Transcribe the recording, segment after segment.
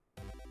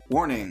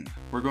Warning,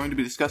 we're going to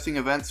be discussing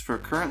events for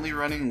currently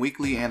running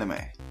weekly anime.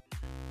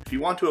 If you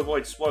want to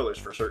avoid spoilers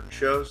for certain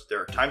shows, there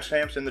are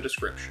timestamps in the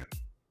description.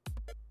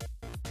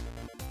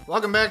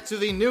 Welcome back to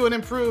the new and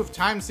improved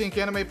Time Sync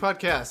Anime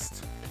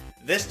Podcast.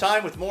 This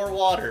time with more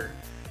water.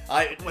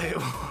 Wait,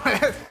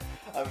 what?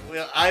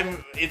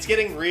 It's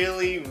getting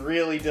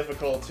really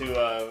difficult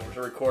to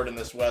record in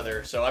this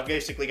weather, so I've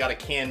basically got a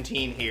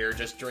canteen here,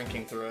 just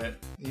drinking through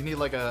it. You need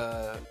like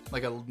a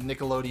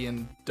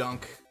Nickelodeon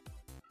dunk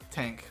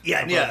tank.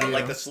 Yeah,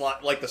 like the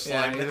slime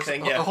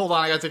thing. Yeah. Hold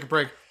on, I gotta take a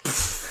break.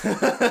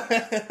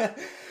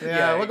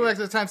 Welcome back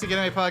to the Time Sync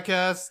Anime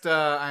Podcast.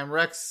 I'm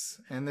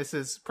Rex, and this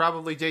is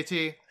probably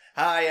JT.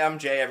 Hi, I'm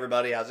Jay,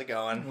 everybody. How's it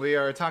going? We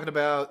are talking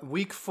about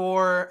week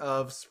 4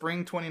 of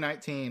spring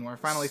 2019. We're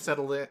finally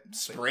settled it.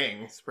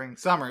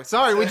 Summer.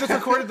 Sorry, we just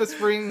recorded the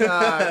spring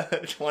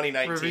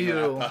 2019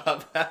 review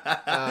wrap-up.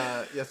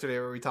 yesterday,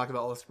 where we talked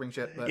about all the spring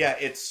shit. But yeah,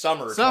 it's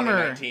summer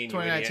 2019.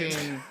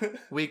 2019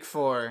 week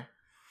 4.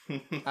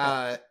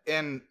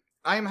 And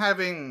I'm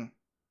having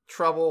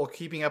trouble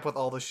keeping up with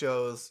all the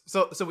shows.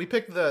 So we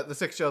picked the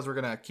 6 shows we're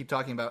gonna keep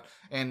talking about,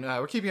 and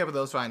we're keeping up with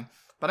those fine.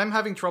 But I'm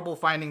having trouble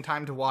finding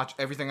time to watch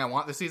everything I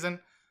want this season.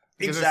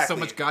 Because there's so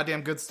much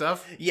goddamn good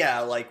stuff.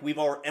 Yeah, like we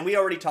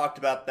already talked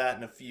about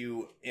that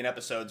in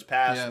episodes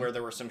past, where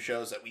there were some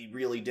shows that we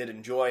really did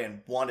enjoy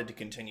and wanted to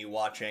continue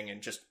watching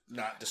and just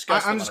not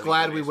discuss. I'm just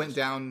glad we went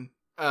down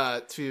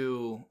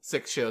to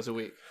 6 shows a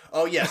week.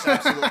 Oh yes,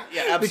 absolutely.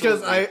 Yeah, absolutely.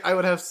 Because I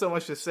would have so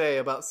much to say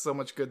about so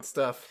much good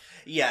stuff.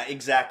 Yeah,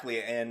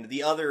 exactly. And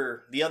the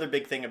other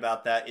big thing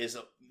about that is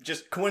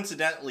just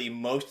coincidentally,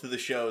 most of the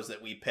shows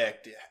that we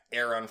picked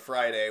air on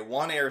Friday.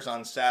 One airs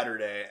on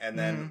Saturday, and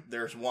then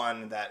there's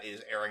one that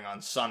is airing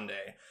on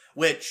Sunday.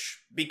 Which,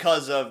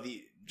 because of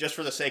just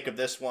for the sake of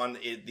this one,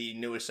 the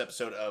newest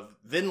episode of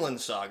Vinland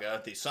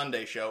Saga, the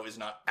Sunday show, is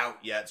not out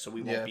yet, so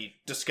we won't be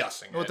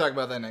discussing it. We'll talk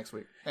about that next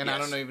week. And yes. I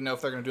don't even know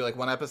if they're going to do like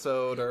one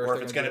episode or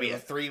if it's going to be a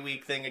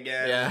 3-week thing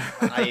again. Yeah.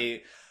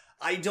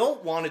 I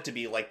don't want it to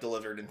be like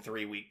delivered in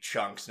 3-week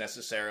chunks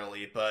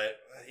necessarily, but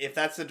if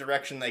that's the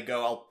direction they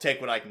go, I'll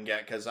take what I can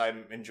get because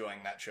I'm enjoying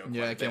that show.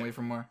 Yeah, I can't wait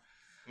for more.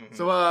 Mm-hmm.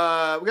 So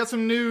we got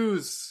some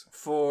news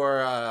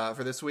for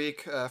this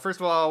week.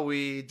 First of all,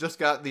 we just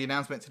got the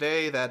announcement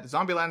today that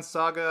Zombieland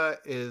Saga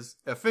is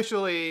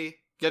officially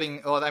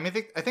getting. Well, I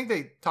think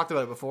they talked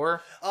about it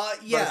before.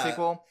 About a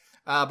sequel.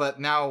 But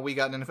now we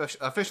got an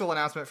official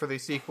announcement for the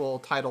sequel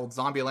titled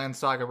Zombieland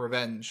Saga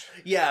Revenge.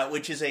 Yeah,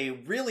 which is a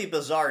really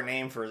bizarre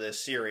name for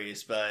this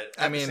series, but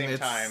at the same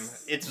time,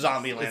 it's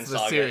Zombieland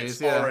Saga. Series,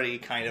 it's already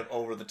kind of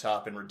over the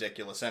top and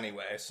ridiculous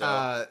anyway.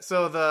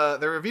 So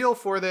the reveal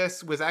for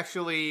this was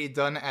actually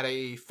done at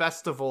a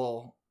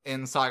festival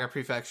in Saga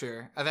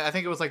Prefecture. I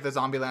think it was like the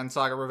Zombieland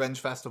Saga Revenge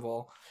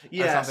Festival.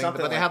 Yeah, or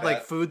something. But they had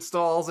like food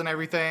stalls and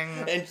everything.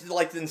 And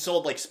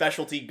sold like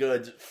specialty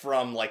goods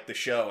from like the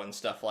show and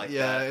stuff like that.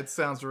 Yeah, it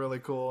sounds really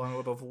cool. I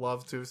would have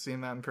loved to have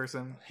seen that in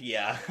person.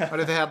 Yeah. Or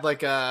did they have like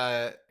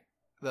the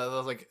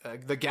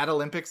Gat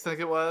Olympics, I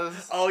think it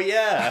was. Oh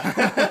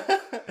yeah.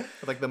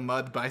 With, like the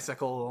mud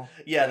bicycle.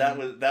 Yeah,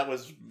 that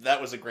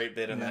was a great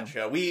bit in that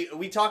show.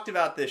 We talked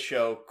about this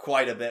show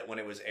quite a bit when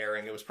it was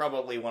airing. It was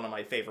probably one of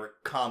my favorite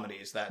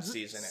comedies that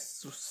season.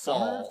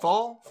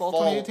 Fall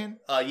 2018?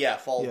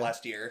 Fall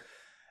last year.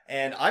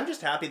 And I'm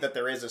just happy that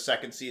there is a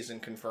second season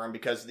confirmed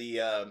because the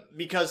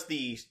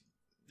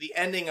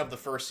ending of the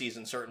first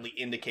season certainly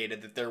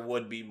indicated that there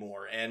would be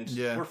more. And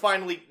we're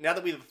finally, now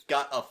that we've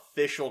got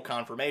official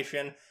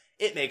confirmation,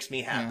 it makes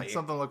me happy. Yeah,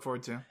 something to look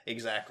forward to.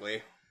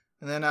 Exactly.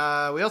 And then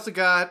we also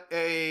got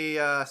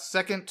a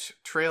second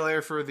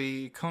trailer for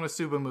the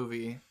Konosuba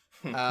movie,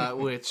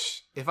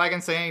 which, if I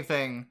can say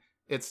anything,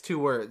 it's 2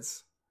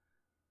 words.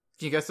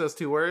 Can you guess those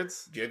 2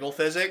 words? Jiggle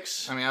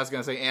physics? I mean, I was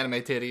going to say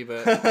anime titty,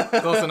 but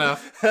close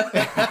enough.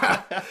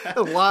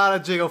 A lot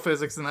of jiggle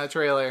physics in that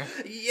trailer.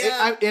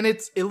 Yeah.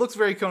 It looks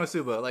very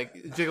Konosuba.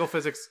 Like, jiggle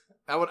physics.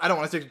 I don't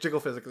want to take jiggle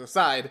physics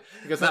aside,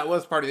 because that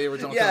was part of the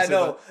original Konosuba. Yeah,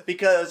 no,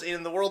 because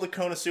in the world of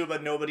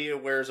Konosuba, nobody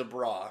wears a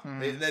bra.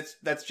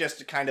 That's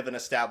just kind of an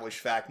established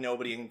fact.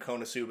 Nobody in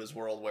Konosuba's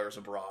world wears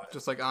a bra.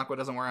 Just like Aqua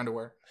doesn't wear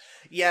underwear.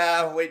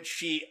 Yeah,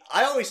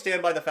 I always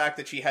stand by the fact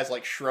that she has,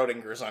 like,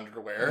 Schrodinger's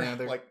underwear. Yeah,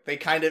 like, they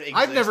kind of exist.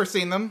 I've never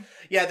seen them.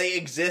 Yeah, they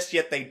exist,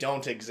 yet they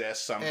don't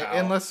exist somehow.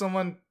 Unless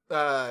someone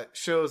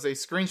shows a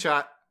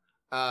screenshot,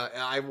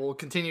 I will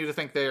continue to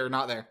think they are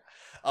not there.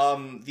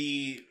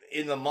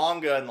 In the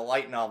manga and the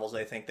light novels,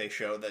 I think they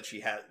show that she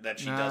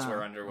does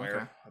wear underwear.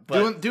 Okay.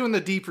 But doing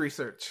the deep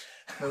research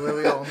that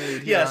we all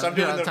need. Yes, I'm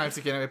doing the Time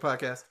Sync Anime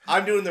Podcast.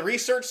 I'm doing the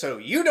research, so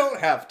you don't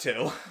have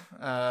to.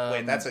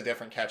 Wait, that's a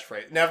different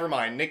catchphrase. Never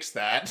mind, nix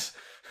that.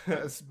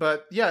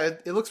 But yeah,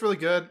 it looks really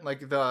good.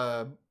 Like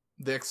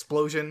the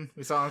explosion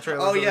we saw in the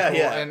trailer. Oh yeah, cool.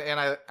 yeah.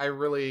 And I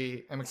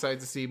really am excited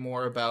to see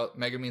more about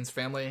Megumin's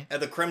family.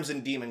 And the Crimson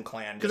Demon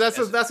Clan.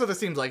 Because that's what it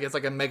seems like. It's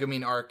like a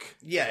Megumin arc.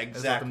 Yeah,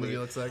 exactly. The movie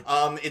looks like.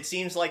 It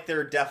seems like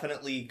they're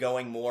definitely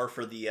going more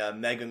for the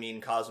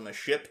Megumin Cosma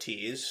ship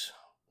tease.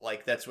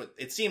 Like that's what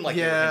it seemed like.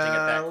 They were hinting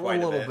at that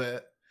quite a little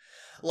bit.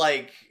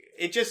 Like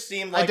it just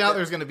seemed like I doubt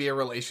there's going to be a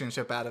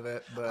relationship out of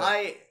it, but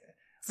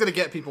it's going to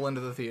get people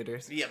into the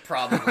theaters. Yeah,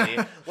 probably.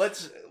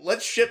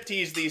 let's ship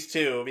tease these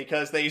two,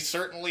 because they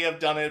certainly have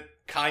done it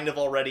kind of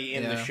already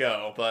in the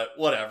show, but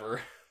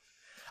whatever.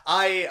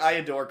 I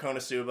adore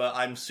Konosuba.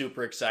 I'm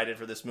super excited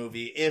for this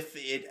movie. If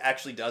it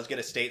actually does get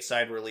a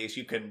stateside release,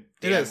 you can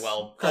damn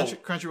well...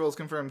 Crunchyroll's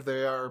confirmed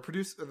they are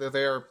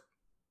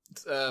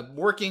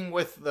working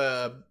with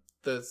the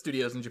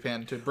studios in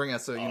Japan to bring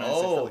us a United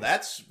States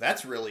release.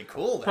 That's really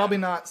cool then. Probably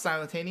not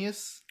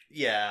simultaneous.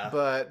 Yeah.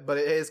 But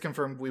it is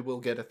confirmed we will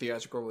get a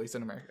theatrical release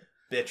in America.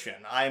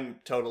 Bitchin'. I'm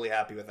totally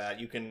happy with that.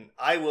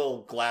 I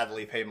will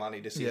gladly pay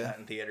money to see that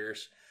in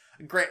theaters.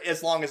 Great,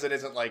 as long as it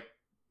isn't like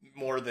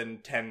more than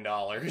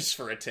 $10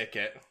 for a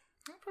ticket.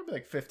 Probably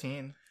like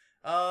 15.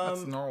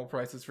 That's normal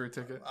prices for a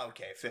ticket.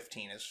 Okay,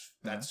 15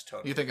 that's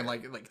totally. You're thinking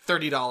like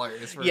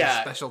 $30 for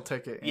a special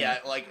ticket. Yeah,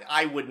 like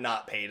I would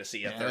not pay to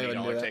see a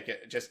 $30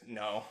 ticket. Just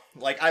no.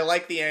 Like I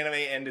like the anime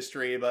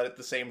industry, but at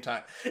the same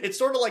time, it's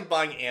sort of like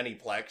buying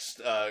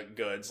Aniplex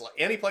goods. Like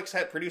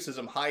Aniplex produces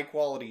some high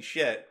quality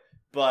shit,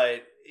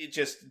 but it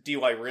just,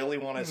 do I really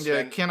want to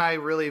spend? Yeah, can I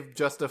really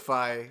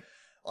justify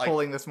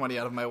pulling this money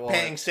out of my wallet?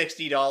 Paying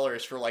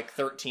 $60 for like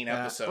 13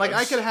 episodes. Like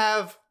I could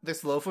have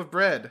this loaf of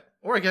bread,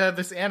 or I could have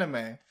this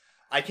anime.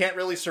 I can't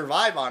really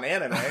survive on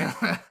anime.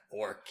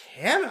 Or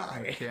can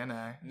I? Or can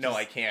I? No,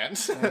 I can't.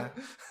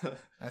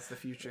 That's the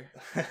future.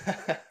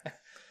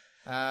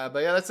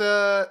 But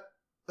yeah,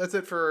 that's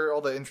it for all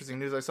the interesting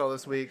news I saw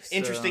this week. So.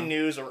 Interesting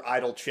news or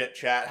idle chit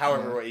chat,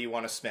 however way you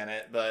want to spin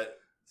it, but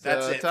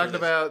that's it. Talking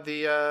about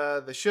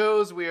the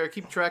shows we are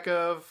keeping track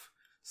of,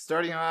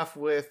 starting off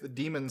with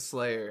Demon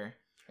Slayer.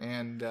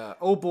 And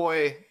oh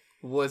boy,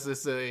 was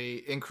this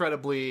a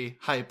incredibly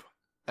hype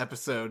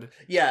episode.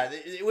 Yeah,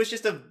 it was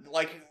just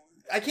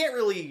I can't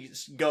really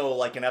go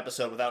like an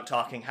episode without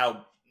talking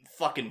how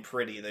fucking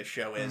pretty this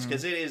show is,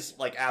 because it is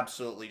like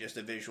absolutely just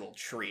a visual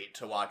treat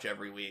to watch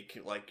every week.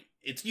 Like,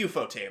 it's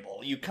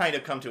Ufotable. You kind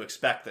of come to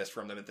expect this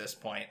from them at this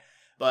point.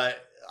 But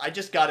I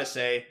just gotta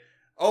say,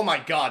 oh my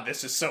god,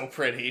 this is so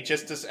pretty,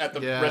 just at the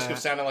risk of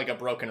sounding like a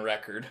broken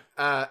record.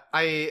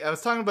 I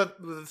was talking about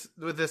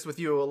this with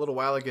you a little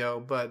while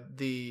ago, but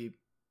with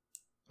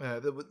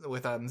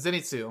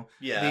Zenitsu,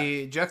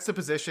 the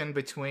juxtaposition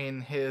between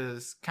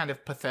his kind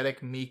of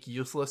pathetic, meek,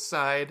 useless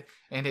side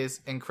and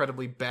his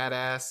incredibly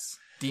badass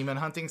demon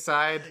hunting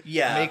side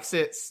makes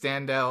it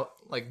stand out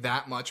like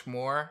that much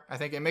more. I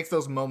think it makes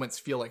those moments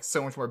feel like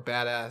so much more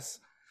badass.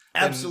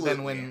 Absolutely.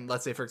 Than when,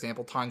 let's say, for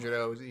example,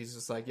 Tanjiro, he's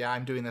just like, yeah,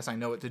 I'm doing this, I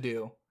know what to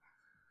do.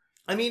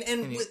 I mean,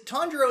 and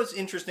Tanjiro's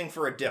interesting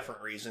for a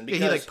different reason.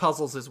 Because he, like,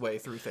 puzzles his way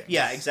through things.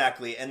 Yeah,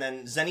 exactly. And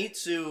then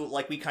Zenitsu,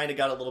 like, we kind of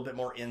got a little bit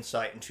more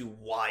insight into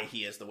why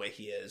he is the way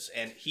he is.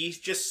 And he's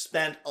just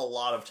spent a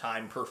lot of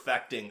time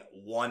perfecting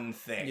one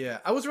thing. Yeah,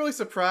 I was really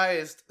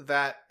surprised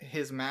that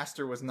his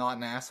master was not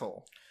an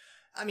asshole.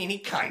 I mean, he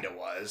kind of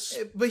was.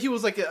 But he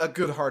was, like, a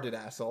good-hearted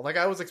asshole. Like,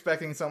 I was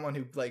expecting someone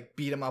who, like,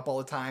 beat him up all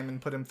the time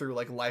and put him through,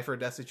 like, life or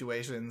death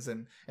situations,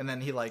 and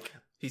then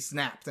he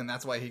snapped, and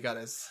that's why he got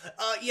his...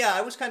 yeah,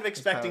 I was kind of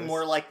expecting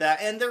more like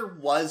that, and there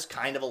was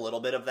kind of a little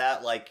bit of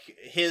that, like,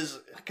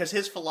 because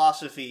his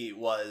philosophy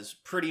was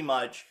pretty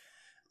much...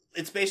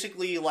 It's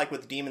basically like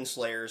with Demon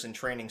Slayers and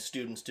training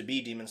students to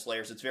be Demon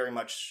Slayers, it's very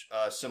much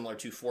similar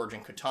to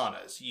forging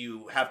katanas.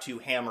 You have to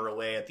hammer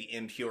away at the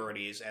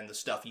impurities and the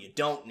stuff you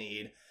don't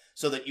need,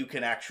 so that you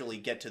can actually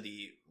get to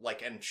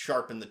and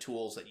sharpen the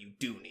tools that you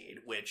do need,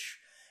 which,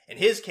 in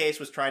his case,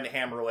 was trying to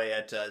hammer away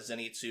at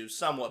Zenitsu's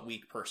somewhat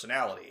weak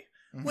personality,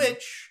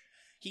 which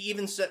he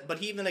even said, but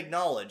he even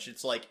acknowledged,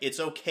 it's like, it's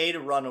okay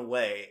to run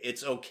away,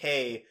 it's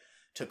okay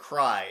to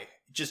cry,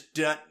 just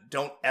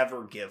don't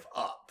ever give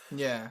up.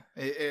 Yeah,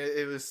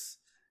 it was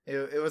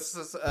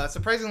a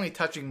surprisingly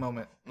touching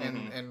moment,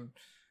 and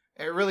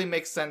it really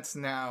makes sense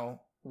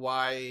now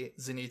why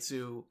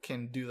Zenitsu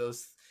can do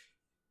those.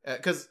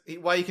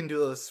 Why he can do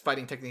those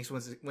fighting techniques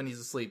when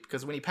he's asleep,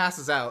 because when he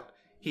passes out,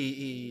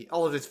 he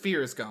all of his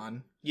fear is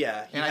gone.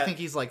 Yeah, I think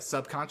he's like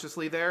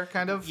subconsciously there,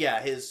 kind of.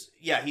 Because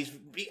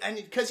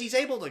he's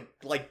able to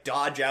like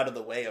dodge out of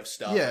the way of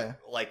stuff,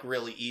 like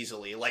really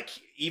easily. Like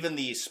even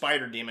the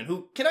spider demon,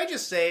 who, can I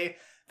just say,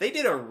 they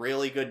did a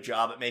really good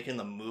job at making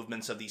the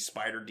movements of these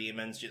spider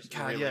demons just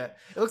really... Yeah.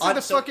 It looks like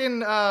the fucking,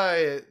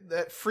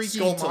 that freaky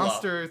Skulltula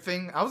monster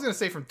thing. I was going to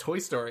say from Toy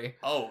Story.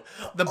 Oh.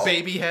 The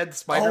baby head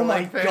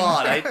spider-like thing. Oh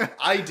my god,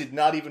 I did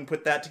not even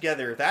put that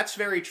together. That's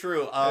very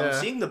true.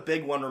 Seeing the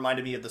big one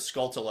reminded me of the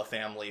Skulltula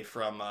family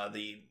from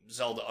the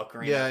Zelda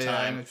Ocarina of Time. Yeah,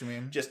 I know what you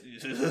mean. Just,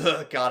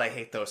 god, I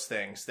hate those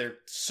things. They're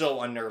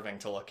so unnerving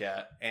to look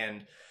at.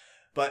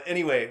 But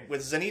anyway,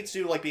 with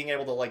Zenitsu, like, being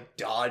able to, like,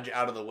 dodge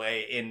out of the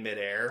way in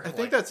midair. I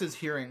think that's his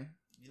hearing.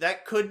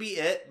 That could be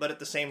it, but at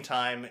the same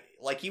time,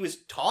 like, he was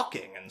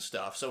talking and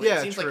stuff, so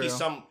it seems like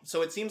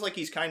it seems like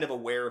he's kind of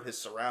aware of his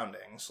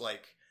surroundings,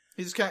 like...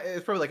 It's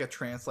probably like a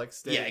trance-like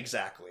state. Yeah,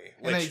 exactly.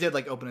 And then he did,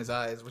 like, open his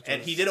eyes.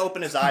 He did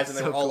open his eyes, and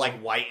they were all, like,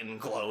 white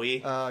and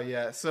glowy.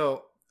 Yeah,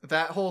 so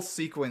that whole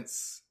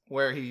sequence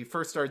where he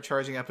first started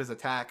charging up his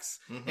attacks,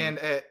 and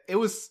it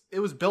was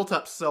built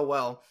up so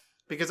well.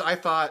 because I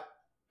thought,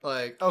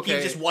 like, okay.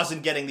 He just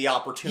wasn't getting the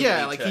opportunity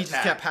Yeah, like, to he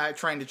attack. just kept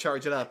trying to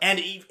charge it up. And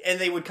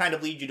they would kind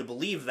of lead you to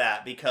believe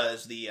that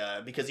because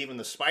even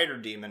the spider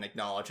demon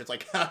acknowledged it's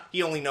like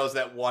he only knows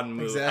that one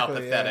move. Exactly,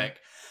 how pathetic!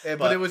 Yeah,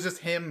 but it was just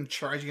him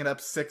charging it up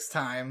 6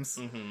 times,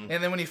 Mhm.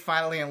 and then when he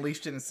finally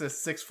unleashed it and says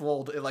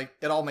sixfold,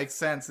 it all makes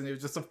sense, and it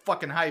was just some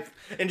fucking hype.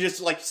 And just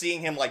like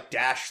seeing him like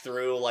dash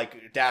through,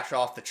 like dash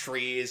off the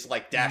trees,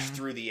 like dash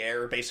through the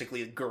air,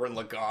 basically Gurren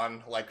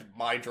Lagann, like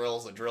my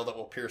drill's the drill that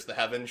will pierce the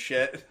heavens.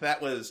 Shit,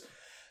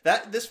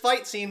 this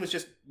fight scene was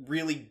just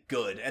really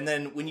good. And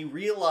then when you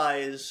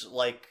realize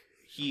like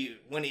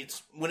when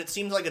it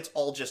seems like it's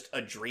all just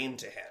a dream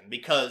to him,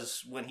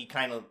 because when he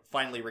kind of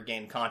finally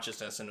regained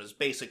consciousness and was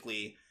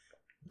basically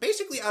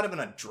out of an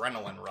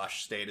adrenaline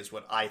rush state is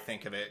what I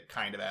think of it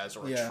kind of as,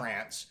 or a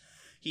trance.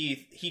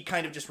 He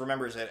kind of just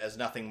remembers it as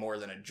nothing more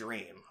than a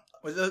dream.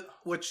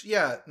 Which,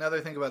 yeah, now that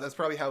I think about it, that's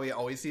probably how he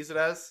always sees it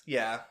as.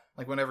 Yeah.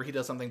 Like, whenever he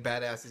does something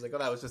badass, he's like, oh,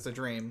 that was just a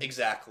dream.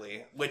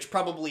 Exactly. Which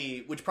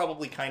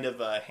probably kind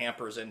of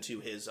hampers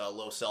into his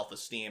low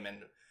self-esteem,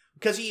 and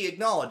because he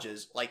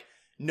acknowledges, like,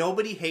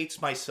 nobody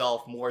hates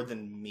myself more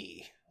than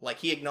me. Like,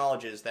 he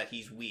acknowledges that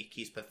he's weak,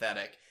 he's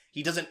pathetic.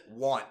 He doesn't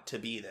want to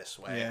be this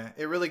way. Yeah,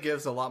 it really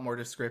gives a lot more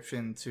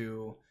description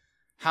to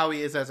how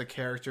he is as a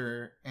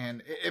character,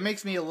 and it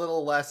makes me a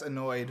little less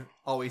annoyed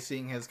always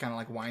seeing his kind of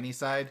like whiny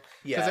side.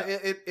 Yeah.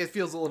 Because it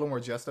feels a little more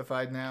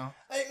justified now.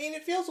 I mean,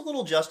 it feels a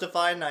little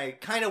justified, and I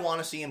kind of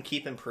want to see him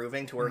keep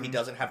improving to where he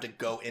doesn't have to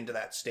go into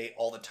that state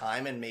all the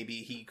time, and maybe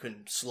he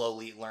can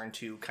slowly learn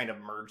to kind of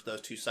merge those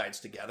two sides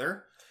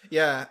together.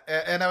 Yeah,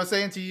 and I was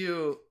saying to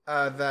you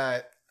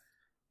that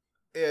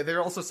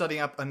they're also setting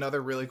up another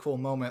really cool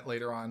moment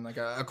later on, like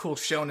a cool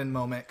shonen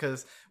moment,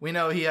 because we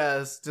know he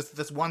has just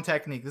this one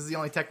technique. This is the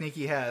only technique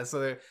he has,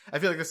 so I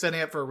feel like they're setting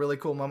up for a really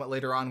cool moment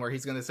later on where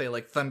he's going to say,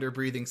 like, thunder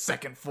breathing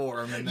second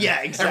form, and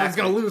yeah, exactly. Everyone's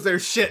going to lose their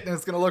shit, and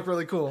it's going to look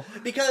really cool.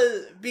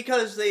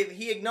 Because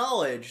he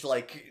acknowledged,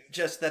 like,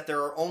 just that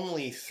there are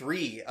only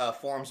 3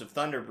 forms of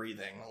thunder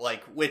breathing,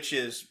 like, which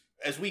is,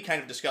 as we kind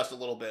of discussed a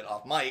little bit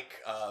off mic,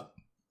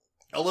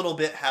 a little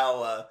bit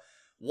how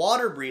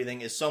water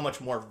breathing is so much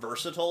more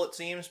versatile, it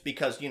seems,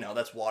 because,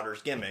 that's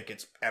water's gimmick.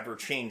 It's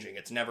ever-changing.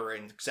 It's never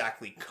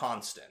exactly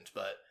constant,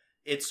 but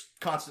it's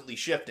constantly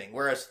shifting.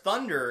 Whereas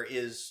thunder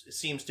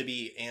seems to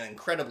be an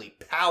incredibly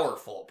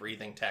powerful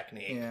breathing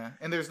technique. Yeah,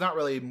 and there's not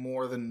really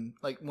more than,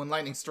 like, when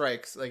lightning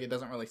strikes, like, it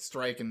doesn't really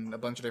strike in a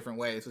bunch of different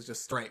ways. It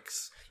just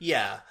strikes.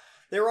 Yeah.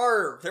 There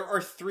are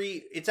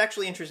 3... It's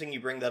actually interesting you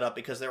bring that up,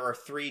 because there are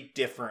 3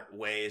 different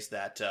ways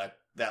that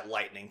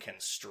lightning can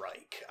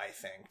strike, I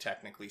think,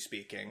 technically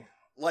speaking.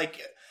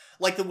 Like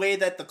the way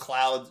that the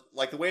clouds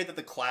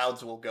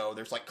will go.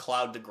 There's like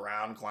cloud to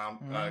ground,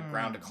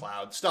 ground to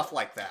cloud, stuff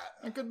like that.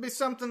 There could be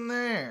something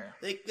there.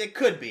 It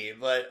could be,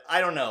 but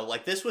I don't know.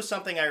 Like, this was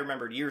something I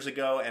remembered years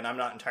ago, and I'm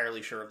not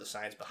entirely sure of the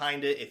science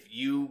behind it. If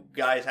you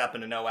guys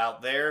happen to know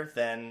out there,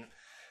 then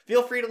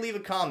feel free to leave a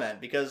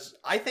comment, because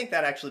I think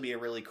that'd actually be a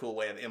really cool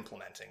way of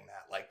implementing that.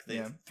 Like,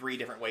 the 3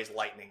 different ways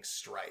lightning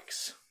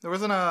strikes. There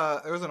wasn't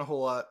a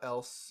whole lot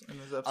else in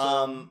this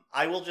episode.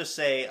 I will just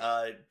say,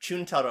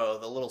 Chuntaro,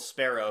 the little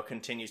sparrow,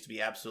 continues to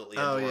be absolutely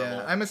adorable. Oh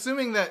yeah, I'm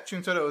assuming that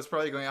Chuntaro is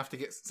probably going to have to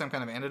get some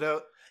kind of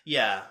antidote.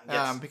 Yeah.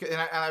 Because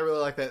I really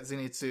like that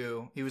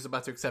Zenitsu, he was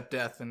about to accept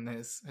death, and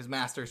his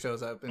master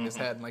shows up in his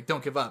head and, like,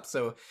 don't give up.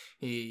 So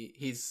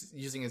he's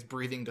using his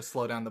breathing to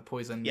slow down the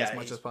poison as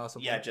much as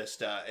possible. Yeah,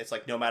 just it's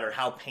like, no matter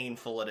how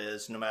painful it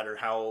is, no matter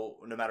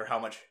how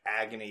much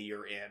agony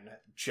you're in,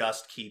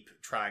 just keep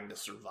trying to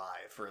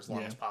survive for as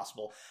long as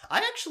possible. I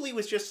actually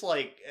was just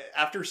like,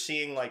 after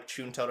seeing like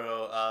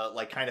Chuntaro,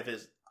 like kind of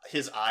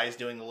his eyes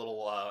doing the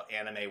little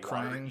anime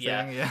crying water, thing,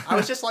 yeah. I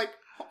was just like,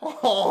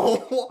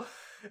 oh.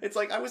 It's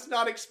like, I was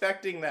not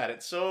expecting that.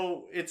 It's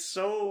so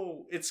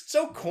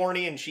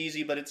corny and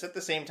cheesy, but it's at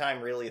the same time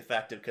really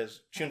effective,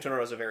 because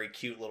Chuntaro is a very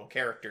cute little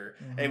character.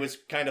 Mm-hmm. It was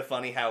kind of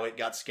funny how it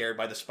got scared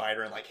by the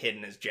spider and like hid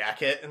in his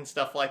jacket and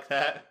stuff like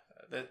that.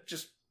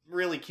 Just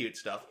really cute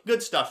stuff.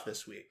 Good stuff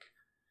this week.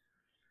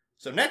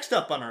 So next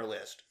up on our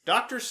list,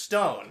 Dr.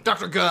 Stone.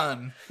 Dr.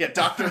 Gun. Yeah,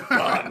 Dr.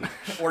 Gun.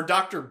 Or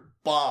Dr.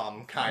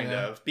 Bomb, kind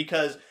of,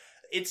 because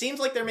it seems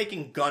like they're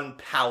making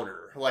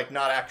gunpowder, like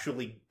not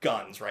actually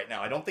guns right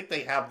now. I don't think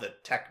they have the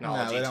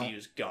technology to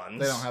use guns.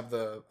 They don't have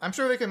I'm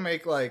sure they can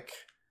make like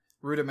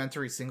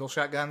rudimentary single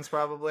shot guns,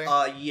 probably.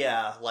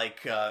 Yeah,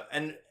 like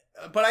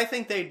but I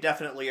think they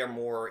definitely are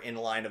more in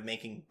line of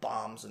making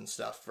bombs and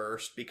stuff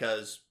first,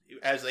 because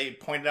as they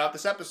pointed out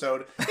this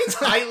episode, it's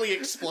highly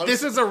explosive.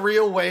 This is a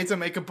real way to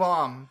make a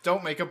bomb.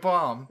 Don't make a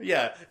bomb.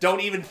 Yeah,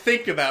 don't even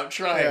think about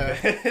trying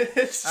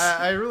this.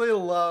 I really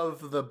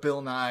love the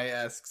Bill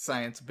Nye-esque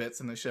science bits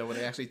in the show where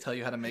they actually tell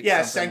you how to make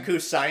something. Senku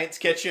Science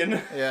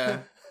Kitchen. Yeah.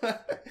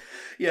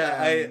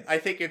 I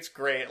think it's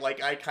great.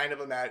 Like, I kind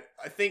of imagine,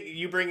 I think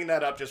you bringing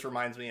that up just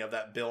reminds me of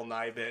that Bill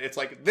Nye bit. It's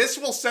like, this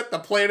will set the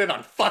planet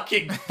on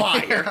fucking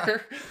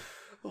fire.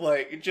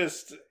 Like,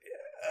 just,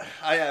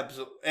 I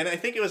absolutely, and I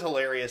think it was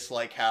hilarious,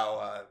 like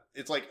how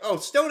it's like, oh,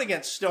 stone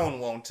against stone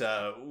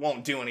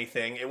won't do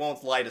anything. It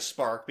won't light a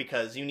spark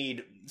because you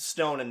need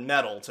stone and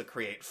metal to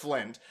create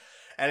flint.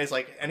 And it's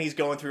like, and he's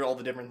going through all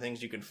the different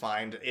things you can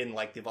find in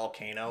like the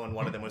volcano, and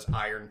one of them was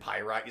iron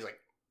pyrite. He's like,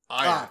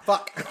 iron,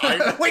 fuck,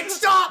 iron. Wait,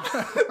 stop!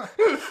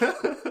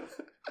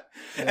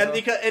 And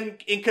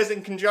because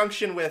in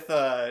conjunction with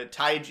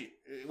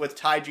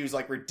Taiju's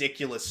like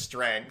ridiculous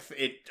strength,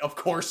 of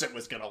course it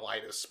was gonna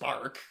light a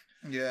spark.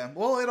 Yeah,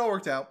 well, it all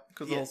worked out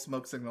because the whole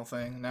smoke signal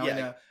thing. Now we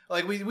know,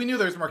 like we knew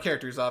there was more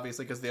characters,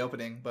 obviously, because the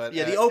opening. But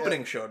the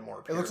opening showed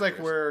more. It looks like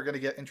we're gonna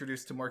get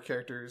introduced to more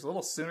characters a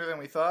little sooner than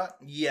we thought.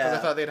 Yeah, because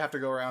I thought they'd have to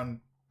go around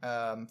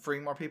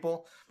freeing more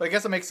people. But I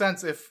guess it makes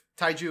sense if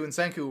Taiju and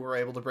Senku were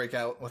able to break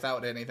out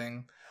without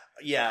anything.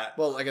 Yeah.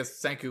 Well, I guess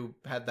Senku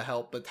had the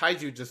help, but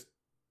Taiju just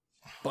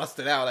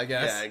busted out, I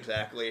guess. Yeah,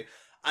 exactly.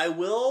 I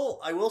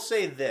will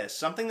say this.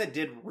 Something that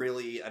did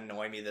really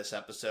annoy me this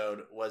episode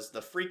was the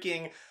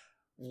freaking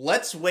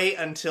let's wait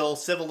until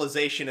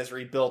civilization is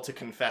rebuilt to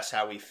confess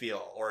how we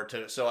feel, or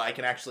so I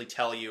can actually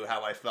tell you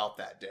how I felt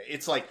that day.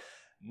 It's like,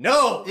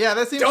 no! Yeah,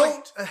 that seems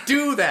don't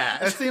do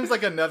that! That seems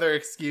like another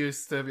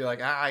excuse to be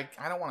like, I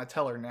don't want to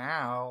tell her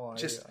now.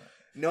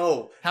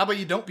 No. How about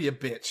you don't be a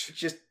bitch?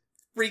 Just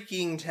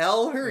freaking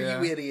tell her,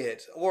 you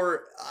idiot.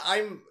 Or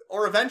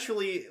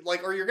eventually,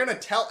 like, or you're gonna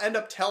end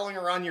up telling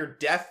her on your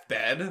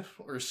deathbed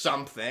or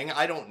something.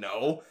 I don't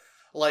know.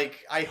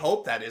 Like, I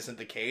hope that isn't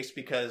the case,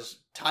 because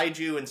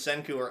Taiju and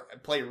Senku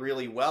play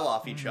really well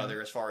off each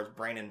other as far as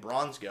brain and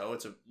bronze go.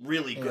 It's a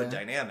really good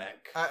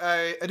dynamic.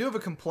 I do have a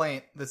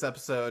complaint this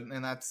episode,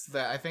 and that's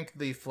that I think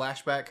the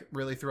flashback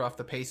really threw off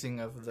the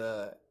pacing of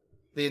the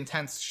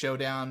intense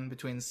showdown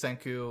between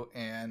Senku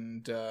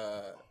and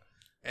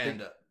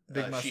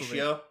Big muscle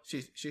Shishio?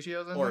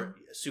 Shishio's in or there?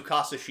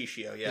 Tsukasa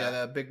Shishio, yeah.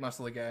 Yeah, the big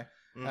muscly guy.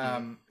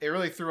 Mm-hmm. It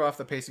really threw off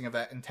the pacing of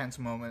that intense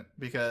moment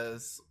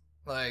because,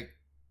 like,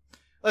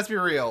 let's be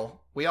real.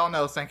 We all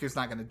know Senku's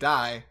not going to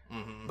die,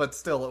 but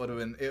still, it would have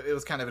been. It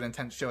was kind of an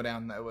intense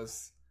showdown that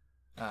was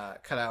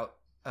cut out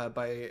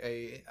by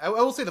a. I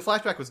will say the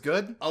flashback was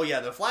good. Oh yeah,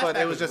 the flashback, but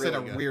it was just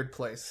really in a weird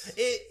place.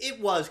 It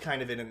was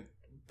kind of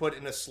put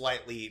in a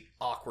slightly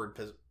awkward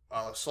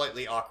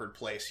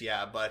place,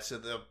 yeah. But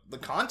the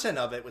content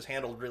of it was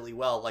handled really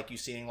well. Like you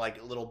seeing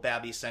like little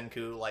Babby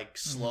Senku like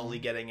slowly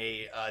getting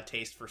a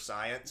taste for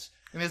science.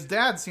 And his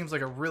dad seems like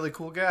a really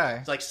cool guy.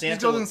 It's like Santa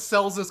he goes and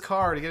sells his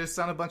car to get his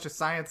son a bunch of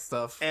science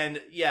stuff. And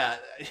yeah,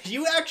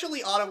 you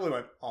actually audibly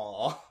went,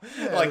 "Aw,"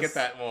 like at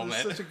that moment.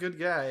 He's such a good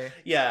guy.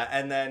 Yeah,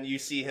 and then you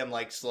see him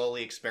like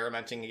slowly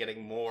experimenting and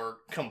getting more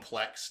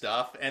complex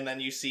stuff, and then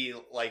you see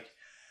like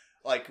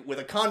with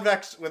a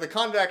convex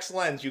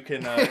lens, you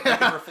can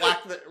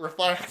reflect.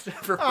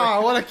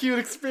 Oh, what a cute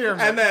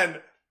experiment! And then,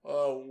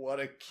 oh, what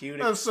a cute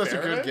That's experiment. Such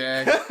a good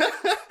gag.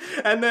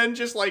 And then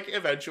just like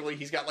eventually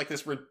he's got like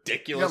this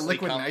ridiculous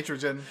liquid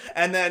nitrogen.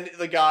 And then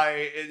the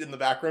guy in the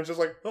background is just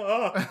like,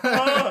 If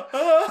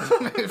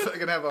I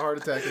can have a heart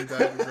attack in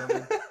time or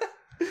something.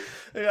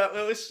 Yeah,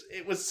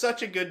 it was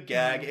such a good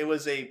gag. It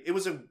was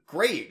a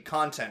great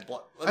content.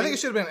 I think it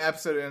should have been an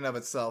episode in and of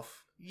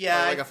itself.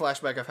 Yeah, like a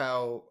flashback of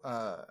how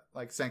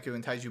like Senku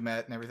and Taiju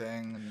met and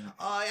everything. And...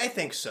 I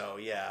think so.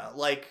 Yeah,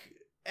 like.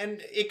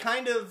 And it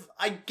kind of,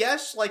 I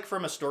guess, like,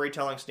 from a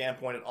storytelling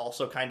standpoint, it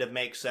also kind of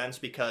makes sense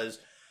because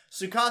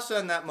Tsukasa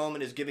in that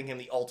moment is giving him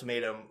the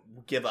ultimatum,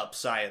 give up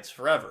science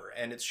forever.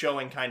 And it's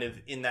showing kind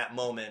of in that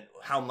moment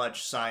how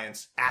much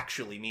science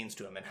actually means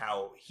to him and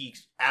how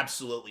he's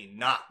absolutely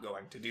not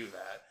going to do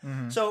that.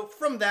 Mm-hmm. So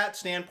from that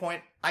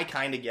standpoint, I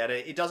kind of get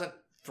it. It doesn't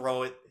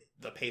throw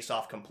the pace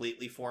off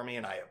completely for me,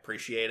 and I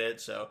appreciate it.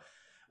 So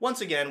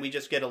once again, we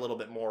just get a little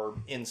bit more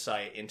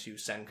insight into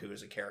Senku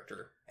as a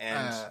character.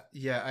 And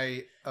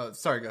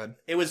sorry, go ahead.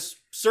 It was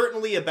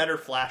certainly a better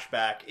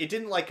flashback. It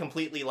didn't like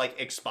completely like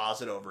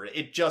exposit over it.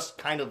 It just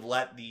kind of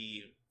let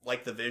the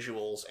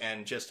visuals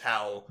and just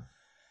how.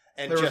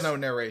 And there was no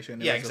narration.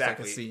 It was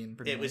exactly. Just like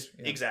a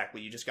scene.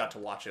 Exactly. You just got to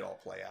watch it all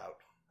play out.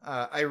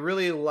 I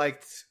really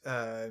liked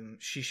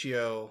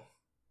Shishio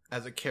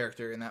as a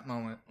character in that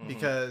moment,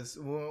 because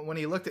when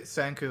he looked at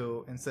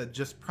Senku and said,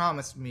 "Just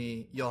promise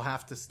me you'll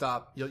have to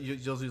stop.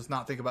 You'll just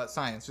not think about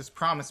science. Just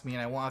promise me,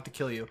 and I won't have to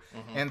kill you."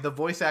 And the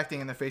voice acting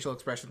and the facial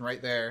expression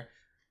right there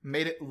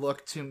made it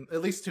look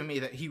at least to me,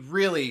 that he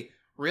really,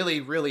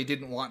 really, really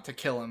didn't want to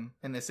kill him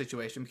in this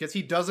situation, because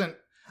he doesn't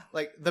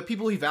like the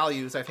people he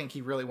values. I think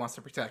he really wants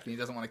to protect, and he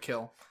doesn't want to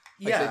kill.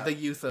 Like the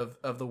youth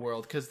of the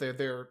world, because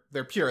they're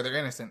pure, they're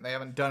innocent, they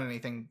haven't done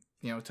anything,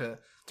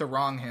 to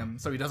wrong him,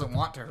 so he doesn't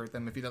want to hurt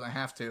them if he doesn't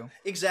have to.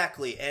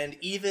 Exactly, and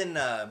even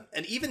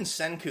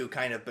Senku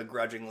kind of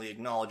begrudgingly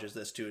acknowledges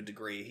this to a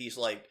degree. He's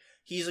like,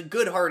 he's a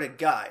good-hearted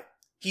guy.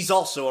 He's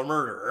also a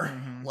murderer.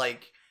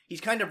 Like,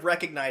 he's kind of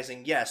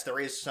recognizing, yes, there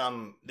is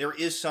some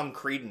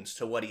credence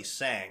to what he's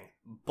saying,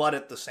 but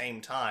at the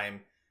same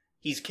time,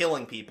 he's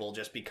killing people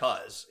just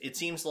because. It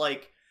seems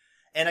like,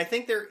 and I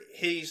think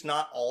he's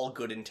not all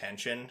good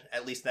intention.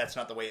 At least that's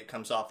not the way it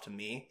comes off to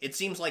me. It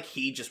seems like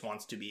he just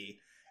wants to be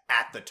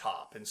at the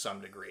top in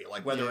some degree.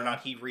 Like, whether or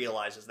not he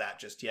realizes that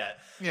just yet.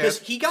 Yeah. Because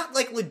he got,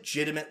 like,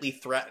 legitimately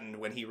threatened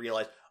when he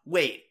realized,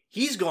 wait,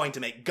 he's going to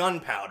make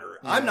gunpowder.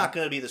 Yeah. I'm not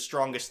going to be the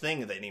strongest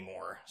thing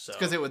anymore. So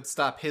Because it would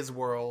stop his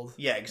world.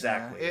 yeah,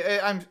 exactly.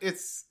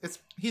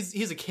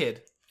 He's a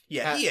kid.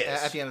 Yeah, he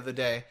is. At the end of the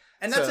day.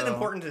 And that's So- an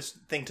important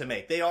thing to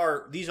make.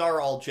 These are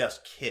all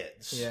just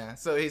kids. Yeah,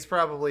 so he's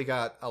probably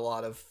got a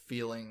lot of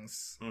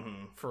feelings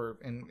Mm-hmm. for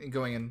in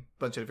going in a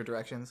bunch of different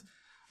directions.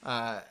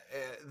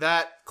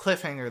 That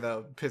cliffhanger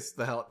though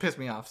pissed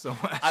me off so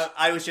much.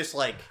 I was just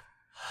like,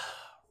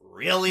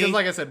 really? Because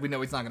like I said, we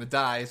know he's not going to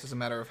die. It's just a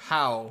matter of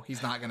how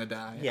he's not going to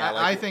die. Yeah,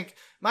 I think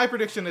my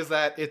prediction is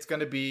that it's going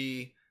to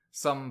be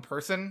some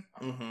person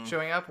Mhm.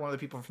 showing up, one of the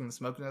people from the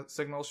smoke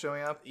signals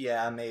showing up.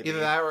 Yeah, maybe.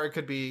 Either that, or it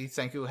could be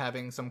Senku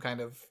having some kind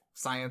of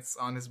science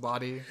on his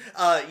body.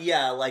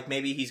 Yeah, like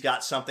maybe he's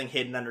got something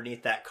hidden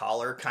underneath that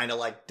collar, kind of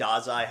like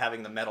Dazai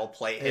having the metal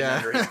plate hidden Yeah.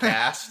 under his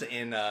cast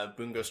in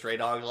Bungo Stray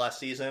Dogs last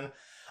season.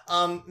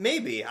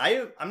 Maybe.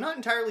 I'm not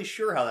entirely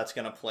sure how that's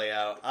going to play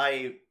out.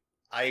 I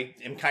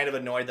am kind of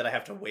annoyed that I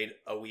have to wait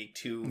a week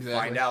to Exactly.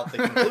 find out the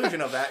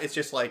conclusion of that. It's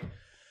just like,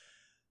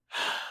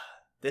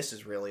 this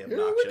is really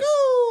obnoxious.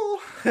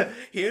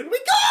 Here we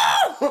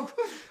go!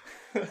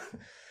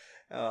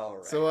 All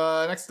right.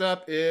 So next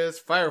up is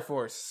Fire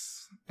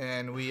Force,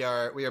 and we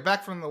are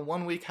back from the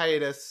 1 week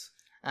hiatus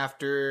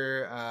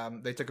after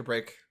they took a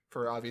break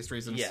for obvious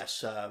reasons.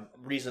 Yes,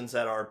 reasons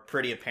that are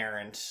pretty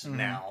apparent Mhm.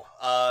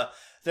 now.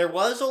 There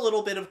was a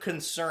little bit of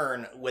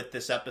concern with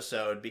this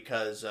episode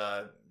because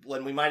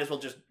when we might as well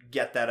just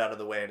get that out of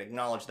the way and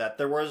acknowledge that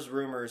there was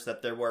rumors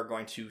that they were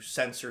going to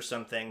censor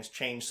some things,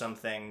 change some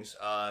things,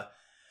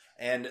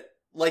 and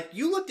like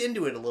you looked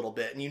into it a little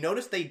bit and you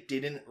noticed they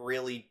didn't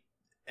really.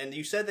 And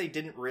you said they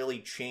didn't really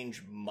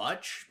change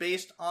much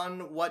based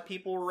on what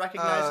people were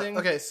recognizing.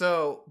 Okay,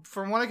 so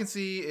from what I can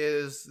see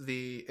is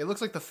it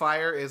looks like the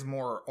fire is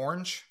more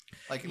orange.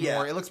 Like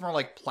Yeah. it looks more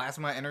like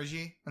plasma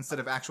energy instead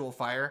of actual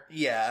fire.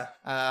 Yeah.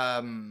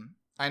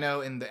 I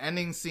know in the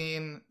ending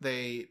scene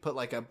they put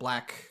like a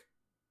black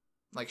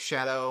like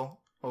shadow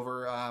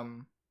over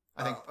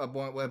I think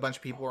when a bunch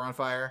of people were on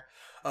fire.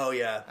 Oh,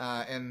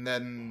 yeah. And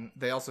then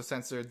they also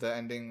censored the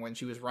ending when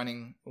she was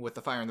running with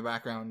the fire in the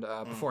background.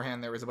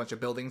 Beforehand, there was a bunch of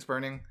buildings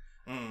burning,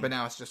 but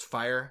now it's just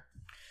fire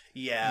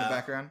in Yeah. the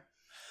background.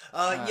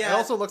 Yeah. It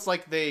also looks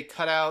like they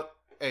cut out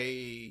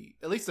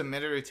at least a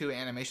minute or two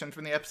animation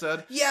from the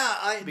episode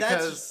Yeah,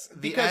 because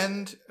the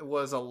end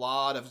was a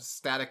lot of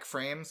static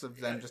frames of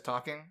them just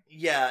talking.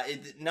 Yeah,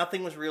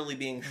 nothing was really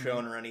being Mm-hmm.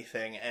 shown or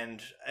anything,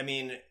 and I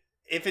mean,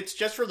 if it's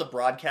just for the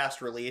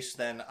broadcast release,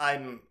 then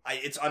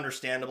it's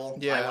understandable.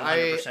 Yeah, I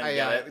 100% I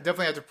get it.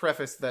 definitely have to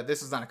preface that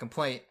this is not a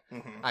complaint.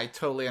 Mhm. I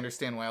totally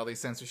understand why all these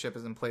censorship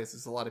is in place.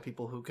 There's a lot of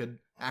people who could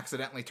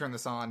accidentally turn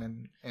this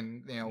on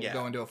and Yeah.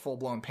 go into a full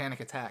blown panic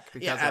attack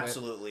because Yeah, of it.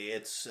 absolutely.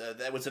 It's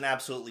that was an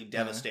absolutely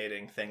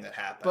devastating thing that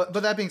happened.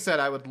 But that being said,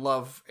 I would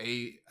love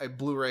a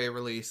Blu-ray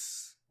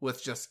release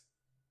with just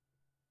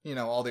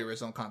all the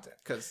original content,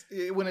 because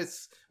when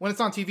it's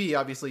on TV,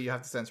 obviously you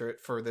have to censor it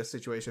for this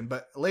situation.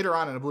 But later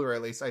on in a Blu-ray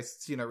release, I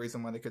see no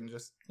reason why they couldn't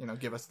just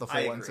give us the I full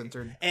agree.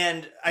 uncensored.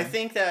 And I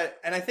think that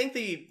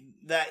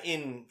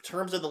in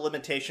terms of the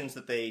limitations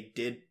that they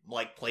did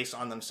like place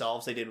on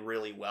themselves, they did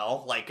really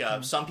well. Like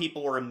some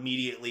people were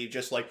immediately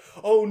just like,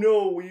 "Oh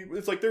no,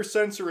 it's like they're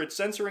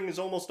censoring is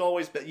almost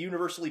always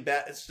universally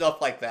bad,"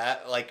 stuff like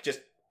that. Like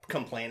just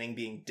complaining,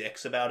 being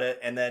dicks about it.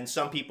 And then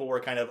some people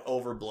were kind of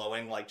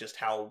overblowing, like just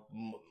how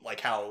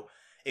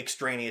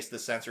extraneous the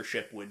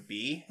censorship would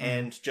be.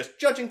 And just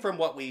judging from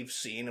what we've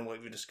seen and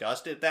what we've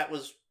discussed, that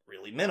was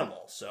really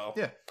minimal. So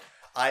Yeah.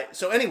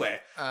 So anyway,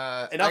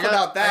 Enough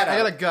about that. I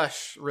gotta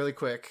gush really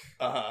quick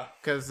Uh-huh.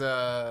 because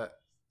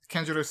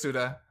Kenjiro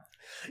Suda,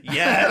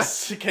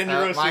 Yes,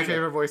 Kenjiro my Suda.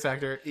 favorite voice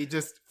actor, he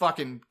just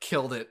fucking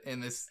killed it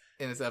in this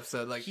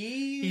episode. Like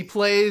he He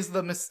plays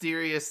the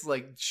mysterious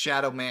like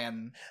shadow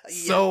man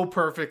so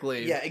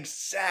perfectly. yeah,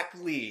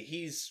 exactly.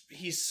 He's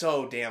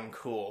so damn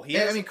cool.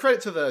 And, I mean,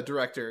 credit to the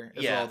director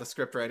as Yeah. well, the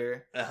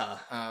scriptwriter.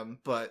 uh-huh.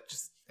 But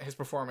just his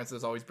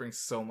performances always bring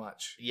so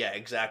much. Yeah,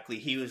 exactly.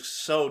 He was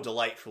so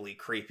delightfully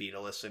creepy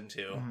to listen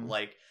to. Mhm.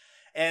 Like,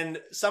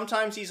 and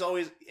sometimes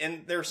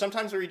there are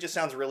sometimes where he just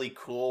sounds really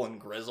cool and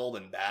grizzled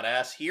and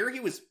badass. Here he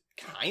was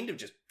kind of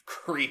just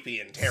creepy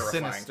and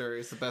terrifying. Sinister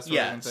is the best way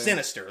I Yeah, can say.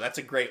 sinister. That's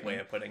a great way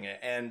of putting it.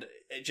 And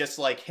just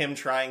like him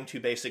trying to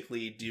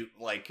basically do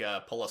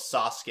pull a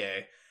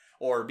Sasuke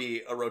or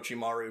be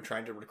Orochimaru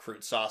trying to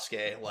recruit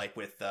Sasuke, like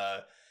with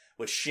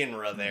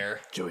Shinra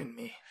there. Join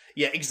me.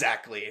 Yeah,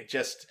 exactly.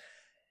 Just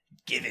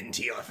give in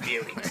to your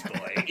feelings,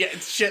 boy. Yeah,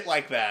 it's shit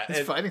like that. His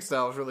And, fighting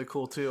style is really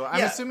cool too. I'm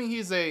Yeah. assuming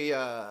he's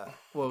a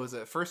what was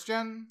it, first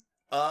gen?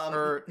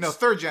 Or no, s-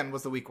 third gen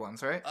was the weak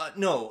ones, right?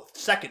 no,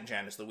 second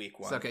gen is the weak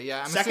one. So, okay,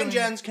 yeah. I'm Second assuming-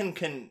 gens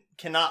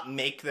cannot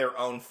make their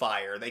own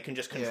fire. They can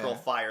just control Yeah.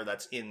 fire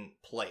that's in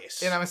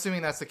place. And I'm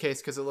assuming that's the case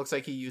because it looks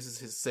like he uses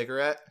his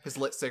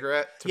lit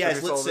cigarette, to his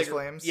produce lit all of his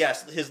cigarette. flames.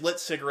 Yes, his lit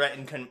cigarette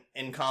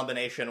in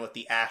combination with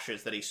the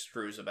ashes that he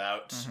strews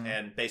about, Mhm.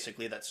 and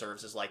basically that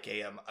serves as like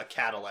a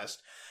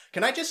catalyst.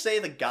 Can I just say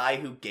the guy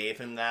who gave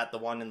him that, the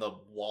one in the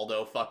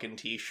Waldo fucking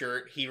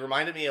t-shirt, he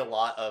reminded me a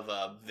lot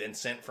of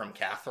Vincent from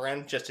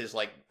Catherine, just his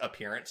like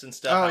appearance and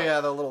stuff. Oh How-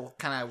 yeah, the little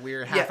kind of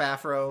weird half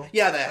afro.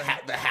 Yeah,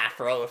 the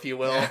half-row, if you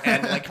will, Yeah.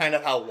 and like kind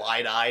of how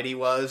wide-eyed he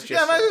was. Yeah,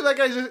 Just, imagine that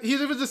guy.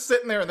 He was just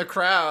sitting there in the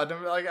crowd.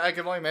 And, like I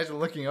can only imagine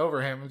looking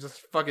over him, and just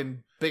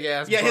fucking big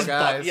ass his eyes.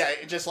 butt, yeah,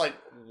 just like,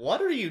 what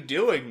are you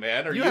doing,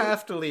 man? Are you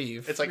have to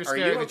leave. It's like, you're are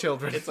scaring you the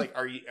children. It's like,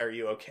 are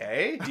you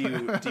okay? Do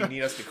you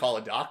need us to call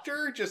a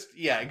doctor? Just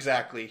yeah,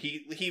 exactly.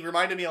 He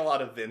reminded me a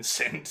lot of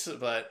Vincent,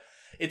 but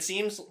it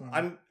seems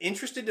I'm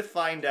interested to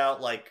find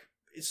out like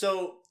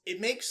so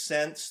it makes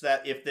sense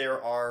that if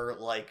there are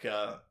like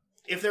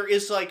if there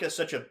is like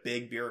such a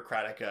big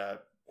bureaucratic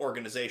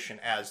organization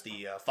as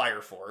the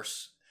Fire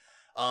Force.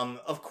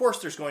 Of course,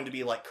 there's going to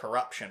be like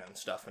corruption and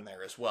stuff in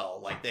there as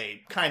well. Like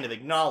they kind of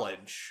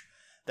acknowledge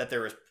that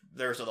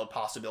there's a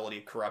possibility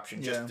of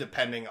corruption just Yeah.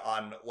 depending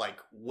on like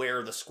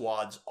where the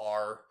squads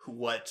are,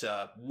 which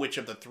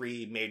of the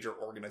three major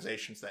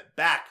organizations that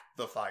back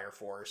the Fire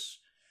Force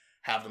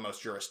have the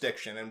most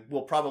jurisdiction, and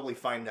we'll probably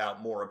find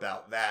out more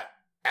about that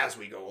as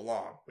we go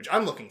along, which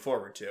I'm looking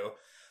forward to.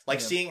 Like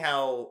Yeah. seeing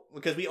how,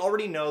 because we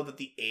already know that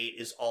the 8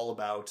 is all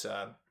about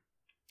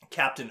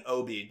Captain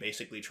Obi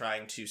basically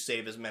trying to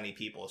save as many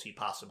people as he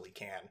possibly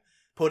can,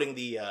 putting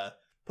the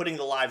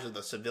lives of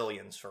the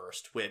civilians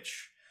first,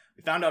 which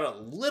we found out a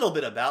little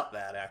bit about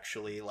that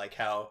actually, like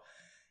how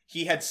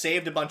he had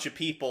saved a bunch of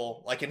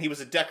people, like, and he was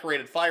a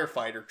decorated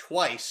firefighter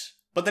twice,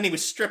 but then he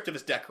was stripped of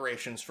his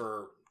decorations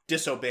for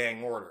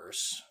disobeying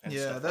orders and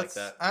stuff like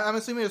that. I'm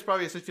assuming it's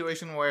probably a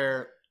situation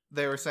where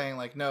they were saying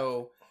like,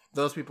 no,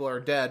 those people are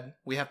dead.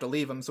 We have to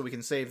leave them so we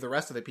can save the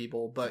rest of the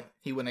people. But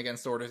he went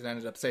against orders and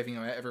ended up saving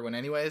everyone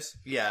anyways.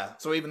 Yeah,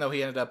 So even though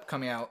he ended up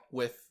coming out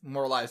with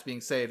more lives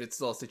being saved, it's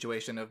still a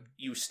situation of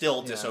you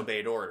still Yeah.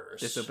 disobeyed orders.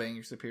 disobeying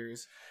your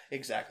superiors.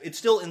 Exactly. It's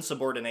still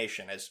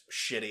insubordination, as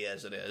shitty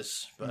as it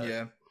is. But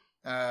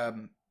Yeah.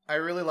 I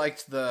really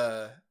liked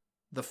the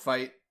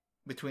fight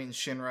between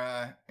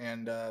Shinra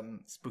and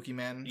Spooky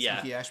Man, Yeah.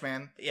 Spooky Ash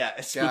Man.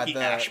 yeah, spooky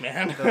Ash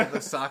Man. the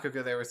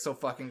Sakuga there was so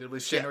fucking good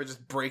with Shinra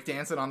just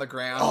breakdancing on the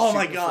ground. Oh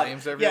my shooting god!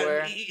 Flames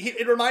everywhere. Yeah,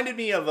 it reminded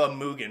me of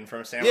Mugen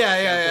from Samurai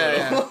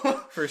Yeah.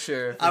 Champloo. For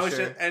sure. I was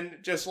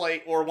just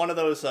like, or one of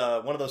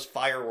those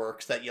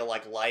fireworks that you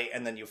like light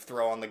and then you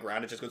throw on the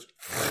ground. It just goes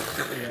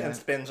and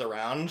spins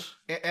around.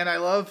 And I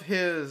love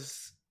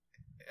his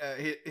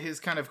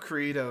kind of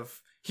creed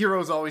of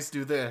heroes always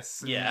do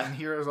this. And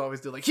heroes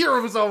always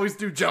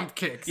do jump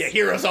kicks. Yeah,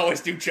 heroes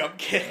always do jump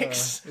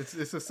kicks. It's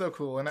just so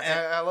cool, and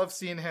I love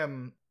seeing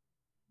him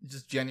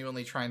just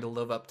genuinely trying to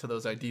live up to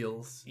those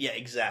ideals. Yeah,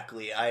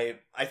 exactly. I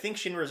think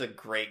Shinra's a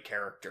great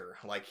character.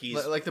 Like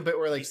he's Like the bit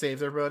where like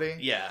saves everybody.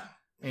 yeah.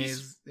 And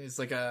he's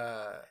like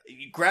a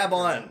Grab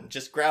on,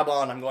 just grab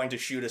on. I'm going to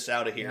shoot us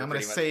out of here. I'm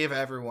going to save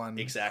everyone.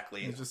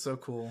 Exactly. He's just so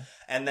cool.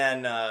 And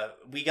then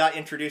we got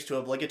introduced to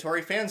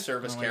obligatory fan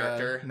service Oh my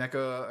character, God.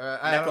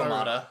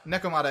 Nekomata.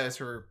 Nekomata is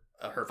her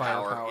Her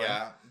fire power,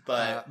 yeah.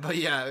 But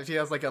yeah, she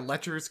has like a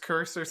lecher's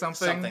curse or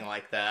something. something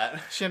like that.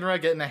 Shinra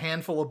getting a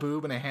handful of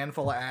boob and a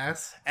handful of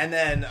ass. And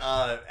then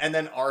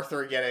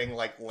Arthur getting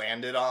like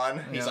landed on.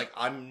 Yeah. He's like,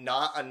 I'm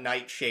not a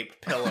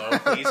night-shaped pillow.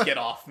 Please get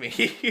off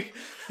me.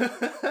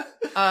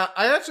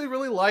 I actually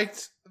really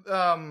liked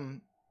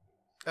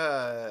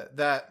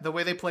that the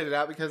way they played it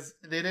out, because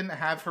they didn't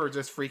have her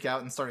just freak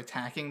out and start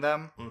attacking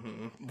them,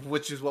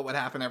 which is what would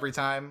happen every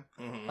time.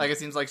 Like it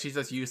seems like she's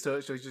just used to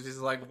it. So she's just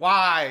like,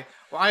 why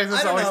does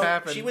this always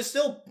happen? She was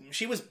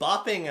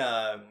bopping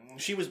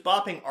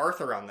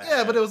Arthur on that.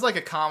 Yeah, but it was like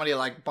a comedy,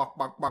 like bark,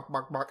 bark, bark,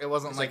 bark, bark. It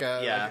wasn't like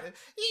a yeah. like,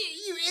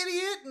 you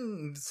idiot,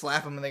 and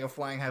slap him and they go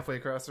flying halfway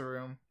across the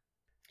room.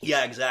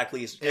 Yeah,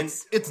 exactly.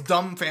 It's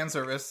dumb fan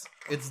service.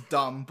 It's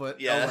dumb, but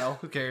Yeah. oh well,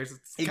 who cares?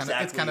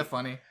 It's kind of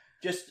funny.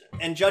 Just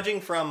and judging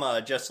from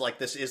just like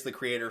this is the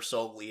creator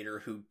Soul Leader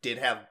who did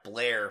have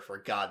Blair, for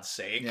God's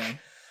sake. Yeah.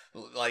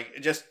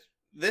 Like just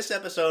this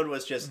episode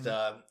was just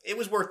it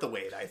was worth the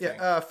wait, I think.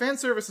 Yeah, fan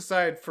service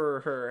aside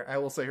for her, I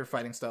will say her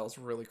fighting style is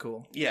really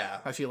cool. Yeah.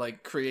 How she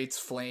like creates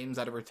flames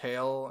out of her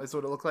tail is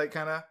what it looked like,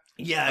 kind of.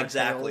 Yeah,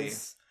 exactly.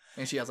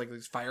 And she has like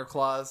these fire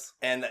claws.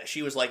 And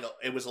she was like,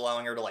 it was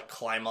allowing her to like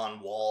climb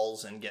on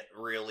walls and get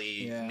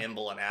really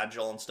nimble and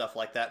agile and stuff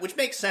like that, which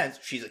makes sense.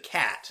 She's a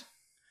cat.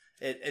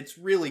 It's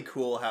really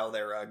cool how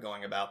they're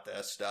going about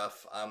this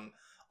stuff.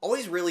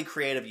 Always really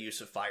creative use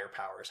of fire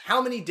powers.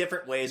 How many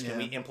different ways can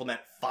we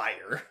implement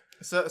fire?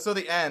 So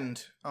the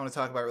end, I want to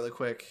talk about really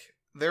quick.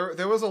 There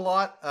was a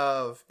lot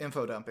of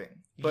info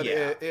dumping, but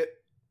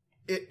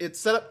it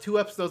set up 2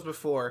 episodes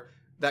before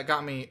that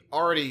got me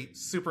already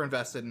super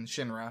invested in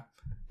Shinra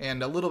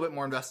and a little bit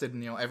more invested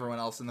in everyone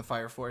else in the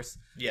Fire Force.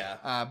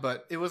 Yeah.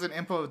 But it was an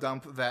info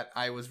dump that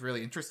I was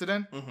really interested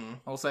in.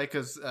 I'll say,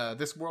 because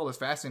this world is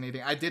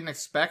fascinating. I didn't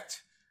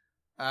expect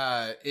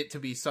it to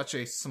be such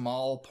a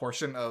small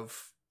portion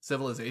of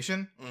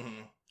civilization.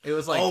 Mm-hmm. It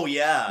was like, oh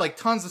yeah, like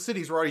tons of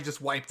cities were already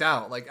just wiped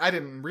out. Like I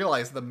didn't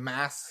realize the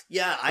mass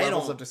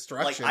levels of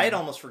destruction. Like I had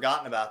almost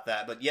forgotten about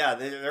that, but yeah,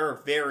 there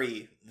are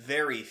very,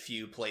 very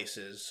few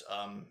places.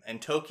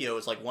 And Tokyo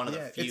is like one of the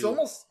few. It's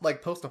almost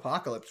like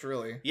post-apocalypse,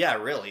 really. Yeah,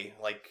 really.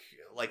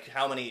 Like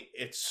how many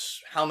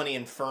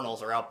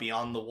infernals are out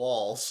beyond the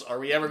walls? Are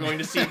we ever going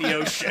to see the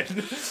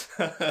ocean?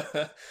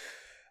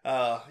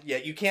 Yeah,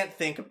 you can't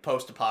think of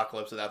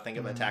post-apocalypse without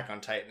thinking of Attack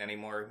on Titan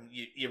anymore.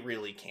 You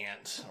really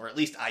can't, or at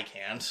least I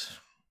can't.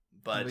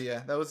 But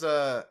yeah, that was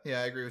I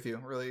agree with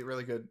you. Really,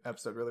 really good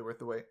episode. Really worth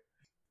the wait.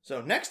 So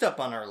next up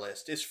on our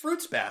list is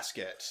Fruits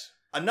Basket.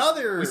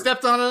 Another. We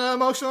stepped on an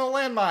emotional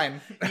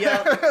landmine.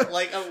 Yeah,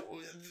 like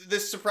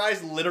this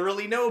surprised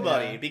literally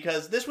nobody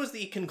because this was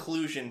the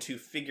conclusion to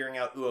figuring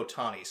out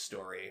Uotani's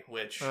story,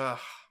 which oh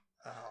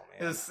man,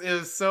 it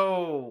was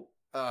so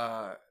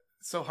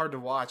hard to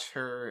watch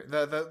her.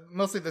 The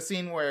mostly the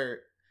scene where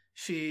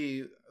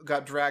she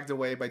got dragged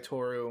away by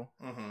Toru,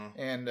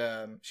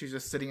 and she's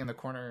just sitting in the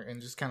corner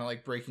and just kind of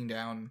like breaking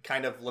down,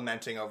 kind of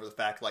lamenting over the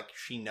fact like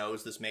she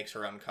knows this makes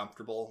her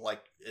uncomfortable.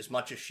 Like as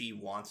much as she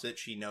wants it,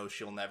 she knows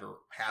she'll never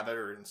have it,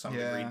 or in some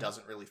degree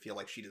doesn't really feel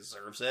like she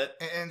deserves it.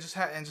 And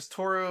just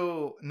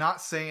Toru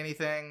not saying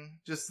anything,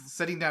 just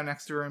sitting down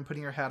next to her and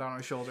putting her head on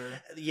her shoulder.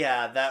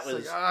 Yeah, that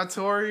was like,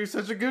 Toru, you're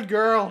such a good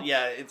girl.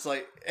 Yeah, it's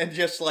like, and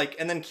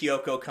then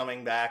Kyoko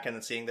coming back and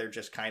then seeing they're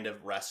just kind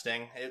of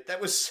resting. That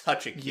was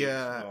such a cute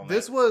moment.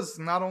 This was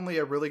not only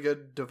a really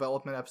good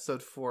development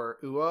episode for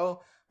Uo,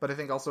 but I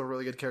think also a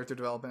really good character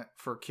development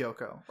for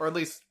Kyoko, or at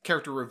least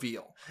character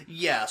reveal.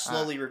 Yeah,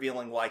 slowly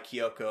revealing why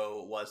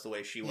Kyoko was the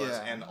way she was,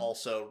 and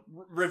also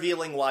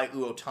revealing why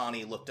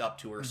Uotani looked up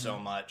to her so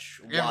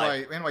much,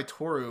 and why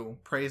Toru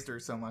praised her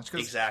so much.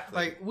 Exactly.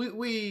 Like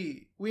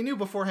we knew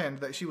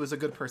beforehand that she was a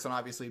good person,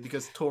 obviously,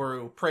 because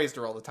Toru praised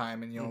her all the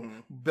time,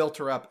 and built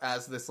her up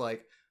as this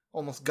like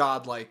almost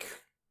godlike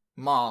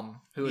mom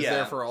who was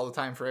there for all the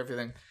time for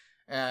everything,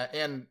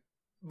 and.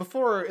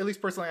 Before, at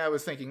least personally, I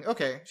was thinking,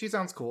 okay, she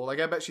sounds cool. Like,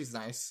 I bet she's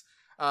nice.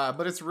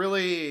 But it's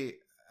really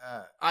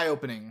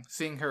eye-opening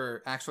seeing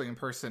her actually in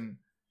person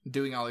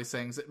doing all these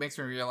things. It makes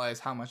me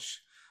realize how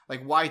much,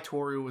 like, why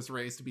Toru was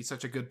raised to be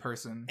such a good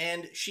person.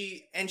 And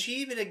she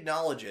even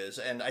acknowledges,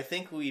 and I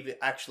think we've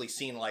actually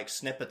seen, like,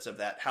 snippets of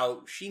that,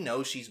 how she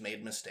knows she's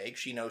made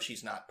mistakes. She knows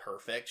she's not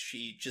perfect.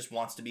 She just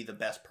wants to be the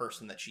best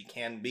person that she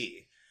can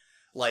be.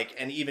 Like,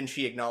 and even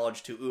she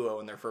acknowledged to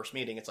Uo in their first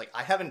meeting, it's like,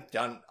 I haven't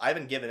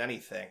given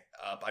anything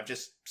up. I've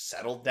just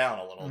settled down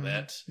a little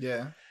bit.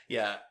 Yeah.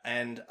 Yeah.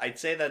 And I'd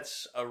say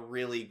that's a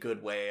really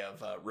good way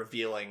of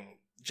revealing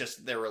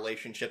just their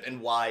relationship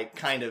and why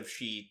kind of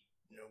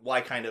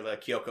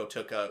Kyoko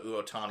took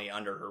Uotani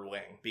under her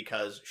wing,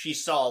 because she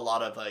saw a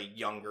lot of a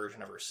young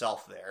version of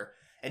herself there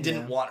and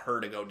didn't want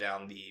her to go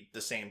down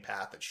the same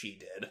path that she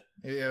did.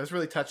 Yeah, it was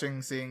really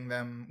touching seeing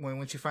them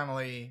when she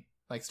finally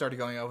like started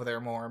going over there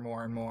more and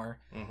more and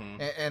more.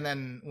 And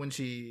then when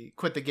she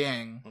quit the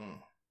gang,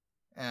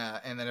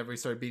 and then everybody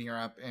started beating her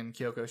up and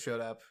Kyoko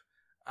showed up,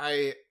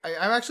 I'm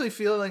actually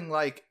feeling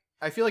like,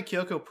 I feel like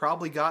Kyoko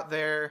probably got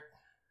there,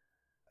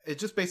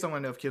 it's just based on what I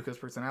know of Kyoko's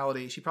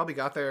personality, she probably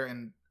got there,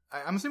 and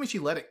I'm assuming she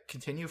let it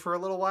continue for a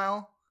little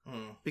while,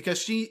 because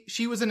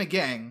she was in a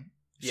gang,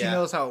 she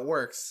knows how it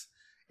works,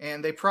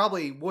 and they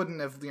probably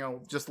wouldn't have,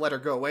 just let her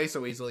go away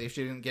so easily if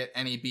she didn't get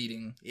any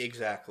beating.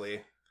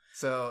 Exactly.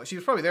 So she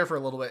was probably there for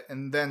a little bit,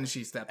 and then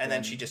she stepped in. And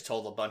then she just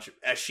told a bunch of,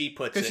 as she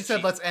puts it, because she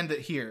said, "Let's end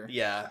it here."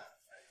 Yeah,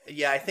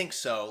 I think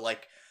so.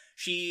 Like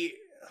she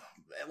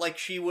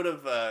would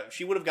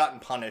have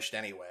gotten punished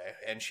anyway,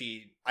 and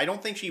I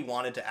don't think she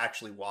wanted to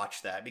actually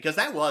watch that, because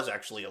that was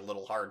actually a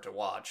little hard to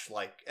watch.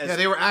 Like,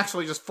 they were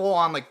actually just full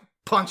on like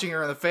punching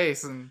her in the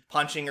face and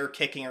punching her,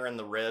 kicking her in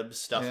the ribs,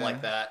 stuff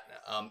like that.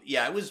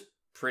 It was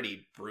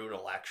pretty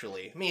brutal,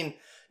 actually. I mean,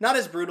 not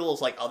as brutal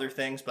as like other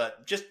things,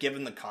 but just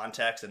given the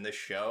context in this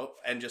show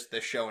and just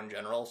this show in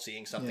general,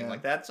 seeing something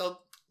like that, so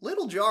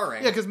little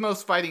jarring. Yeah, because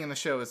most fighting in the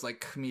show is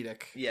like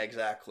comedic. Yeah,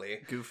 exactly.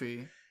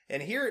 Goofy.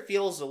 And here it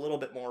feels a little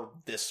bit more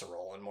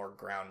visceral and more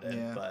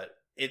grounded, but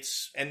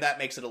and that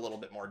makes it a little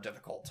bit more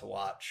difficult to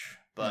watch.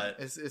 But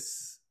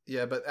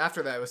but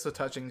after that, it was so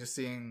touching just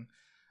seeing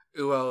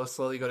Uo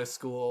slowly go to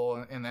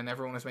school, and then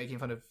everyone was making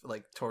fun of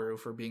like Toru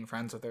for being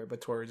friends with her,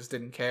 but Toru just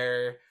didn't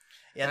care.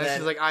 Yeah, and then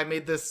she's like, I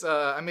made this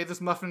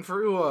muffin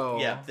for Uo.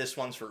 Yeah, this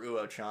one's for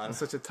Uo-chan. It's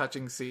such a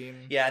touching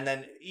scene. Yeah, and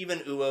then even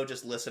Uo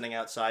just listening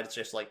outside, it's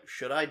just like,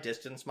 should I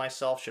distance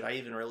myself? Should I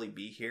even really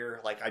be here?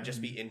 Like, I'd just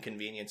be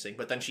inconveniencing.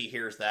 But then she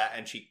hears that,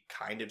 and she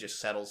kind of just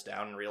settles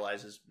down and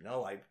realizes,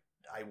 no, I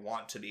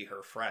want to be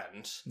her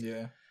friend.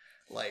 Yeah.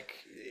 Like,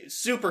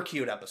 super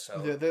cute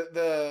episode.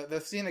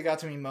 The scene that got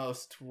to me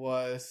most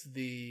was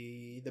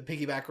the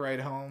piggyback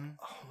ride home.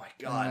 Oh my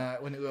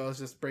god. When Uo was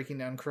just breaking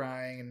down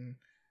crying, and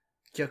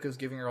Kyoko's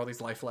giving her all these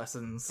life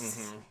lessons.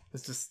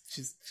 It's just,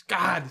 she's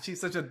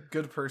such a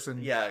good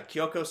person. Yeah,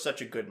 Kyoko's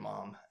such a good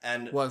mom.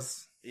 And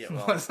rest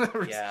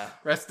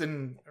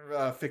in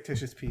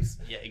fictitious peace.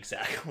 Yeah,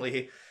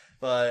 exactly.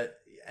 But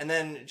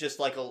just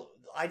like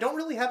I don't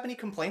really have any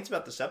complaints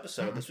about this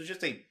episode. This was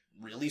just a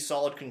really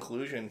solid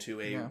conclusion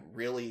to a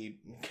really...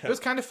 It was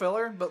kind of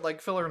filler, but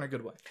like filler in a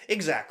good way.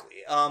 Exactly.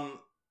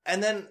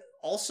 And then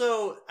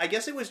also, I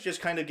guess it was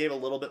just kind of gave a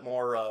little bit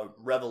more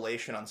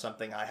revelation on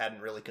something I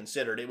hadn't really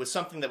considered. It was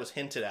something that was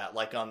hinted at,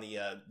 like on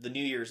the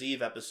New Year's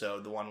Eve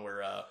episode, the one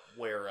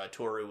where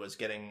Toru was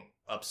getting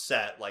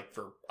upset, like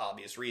for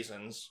obvious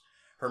reasons.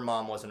 Her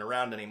mom wasn't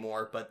around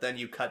anymore, but then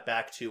you cut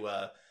back to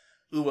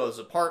Uo's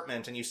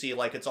apartment and you see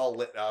like it's all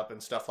lit up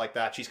and stuff like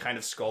that. She's kind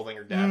of scolding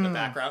her dad in the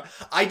background.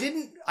 I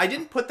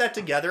didn't put that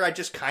together. I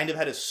just kind of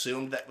had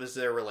assumed that was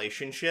their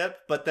relationship,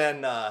 but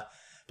then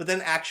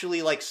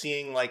actually like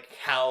seeing like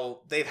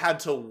how they've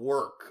had to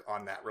work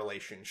on that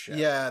relationship.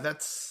 Yeah,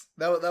 that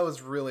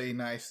was really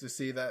nice to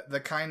see, that the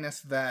kindness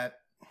that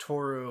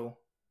Toru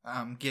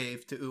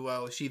gave to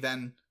Uo, she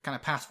then kind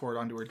of passed forward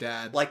onto her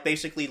dad. Like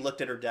basically looked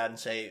at her dad and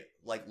say,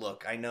 like,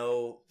 look, I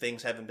know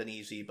things haven't been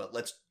easy, but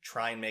let's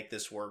try and make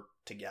this work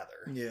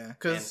together. Yeah,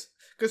 because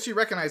she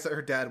recognized that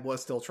her dad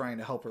was still trying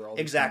to help her all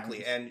the exactly,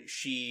 time.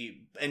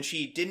 and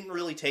she didn't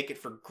really take it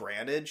for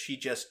granted. She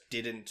just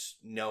didn't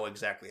know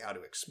exactly how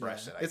to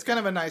express it. It's kind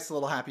of a nice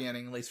little happy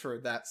ending, at least for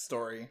that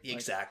story.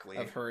 Exactly,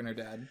 of her and her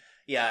dad.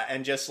 Yeah,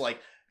 and just like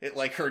it,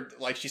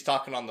 like she's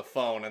talking on the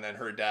phone, and then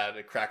her dad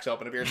cracks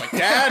open a beer. It's like,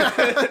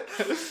 Dad,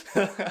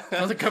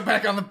 doesn't come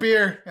back on the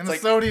beer and the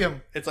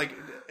sodium. It's like.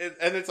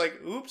 And it's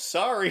like, oops,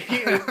 sorry.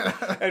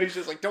 And he's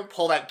just like, don't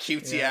pull that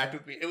cutesy act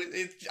with me.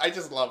 I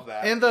just love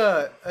that. And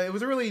it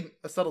was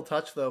a subtle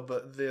touch though,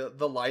 but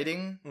the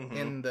lighting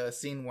in the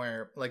scene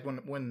where, like,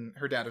 when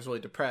her dad was really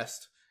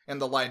depressed,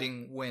 and the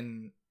lighting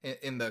when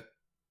in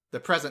the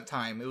present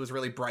time, it was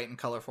really bright and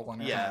colorful in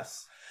her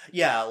house.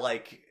 Yeah,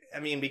 like, I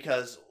mean,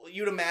 because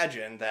you'd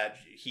imagine that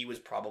he was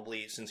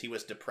probably, since he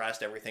was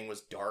depressed, everything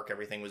was dark,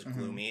 everything was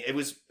gloomy.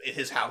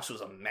 His house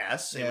was a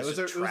mess. Yeah, it was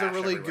a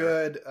really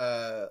good,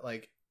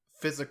 like,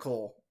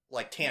 physical,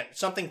 like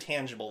something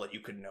tangible that you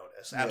could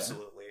notice.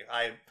 Absolutely.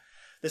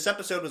 This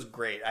episode was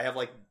great. I have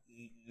like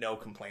no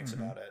complaints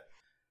about it.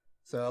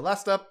 So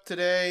last up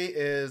today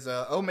is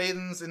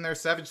Maidens in their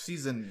Savage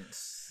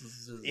Seasons.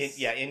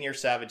 In your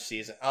Savage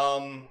Season.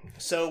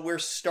 So we're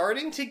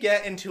starting to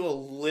get into a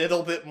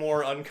little bit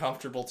more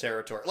uncomfortable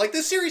territory. Like,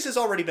 this series has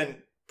already been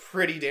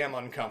pretty damn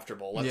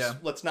uncomfortable.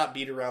 Let's not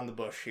beat around the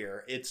bush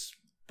here.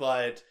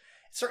 But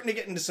starting to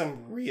get into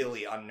some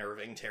really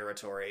unnerving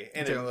territory.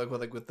 And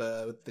with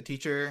the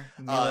teacher,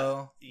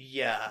 Milo.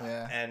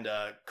 And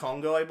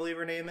Kongo, I believe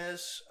her name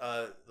is,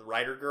 the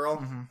writer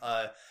girl.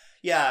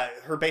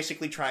 Her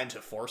basically trying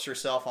to force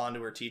herself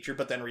onto her teacher,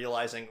 but then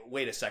realizing,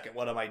 wait a second,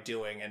 what am I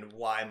doing, and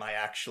why am I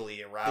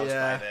actually aroused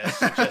by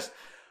this? It just,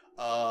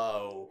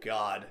 oh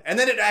god. And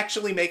then it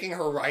actually making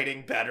her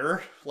writing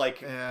better.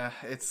 Like, I'm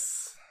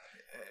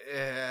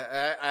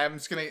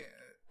just gonna,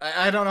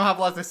 I don't know how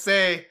much to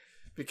say,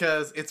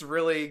 because it's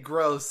really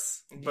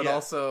gross, but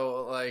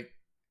also, like,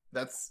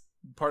 that's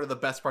part of the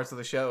best parts of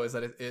the show, is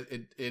that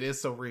it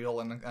is so real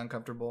and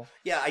uncomfortable.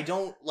 Yeah, I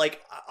don't,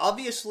 like,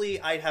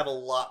 obviously I'd have a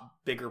lot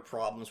bigger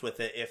problems with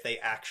it if they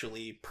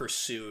actually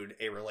pursued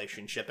a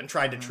relationship and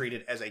tried to treat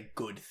it as a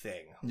good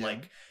thing.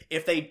 Like,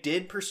 if they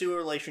did pursue a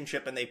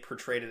relationship and they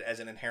portrayed it as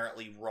an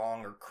inherently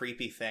wrong or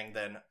creepy thing,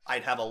 then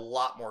I'd have a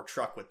lot more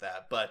truck with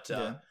that. But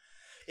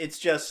it's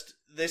just,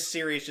 this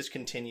series just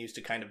continues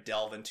to kind of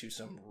delve into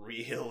some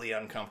really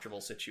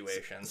uncomfortable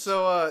situations.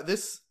 So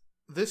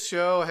this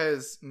show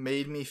has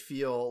made me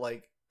feel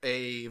like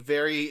a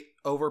very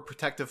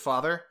overprotective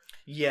father.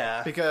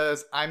 Yeah.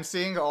 Because I'm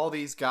seeing all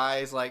these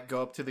guys, like,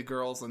 go up to the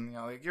girls and,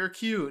 like, you're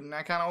cute, and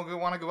I kind of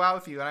want to go out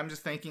with you. And I'm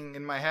just thinking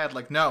in my head,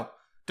 like, no,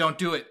 don't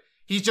do it.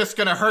 He's just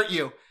going to hurt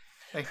you.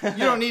 Like, you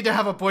don't need to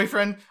have a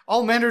boyfriend.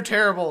 All men are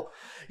terrible.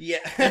 Yeah.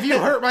 If you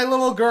hurt my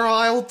little girl,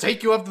 I will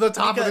take you up to the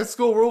top of the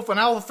school roof and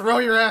I will throw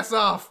your ass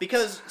off.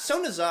 Because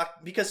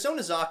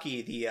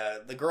Sonozaki,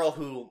 the girl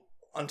who,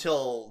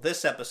 until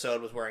this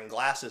episode, was wearing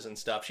glasses and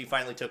stuff, she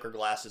finally took her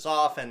glasses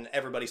off, and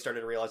everybody started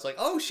to realize, like,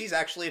 oh, she's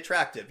actually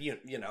attractive. You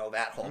know,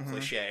 that whole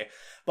cliche.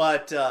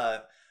 But,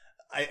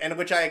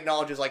 which I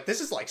acknowledge is, like, this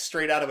is, like,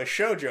 straight out of a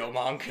shoujo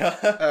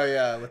manga. Oh,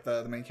 yeah, with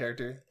the main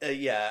character.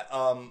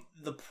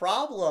 The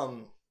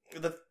problem,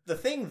 the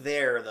thing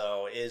there,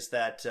 though, is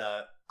that,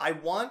 I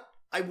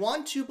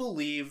want to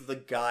believe the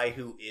guy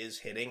who is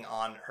hitting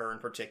on her in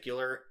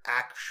particular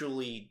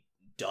actually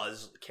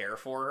does care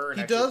for her. And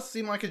he does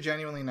seem like a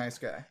genuinely nice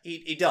guy.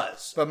 He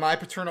does. But my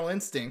paternal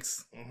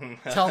instincts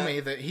tell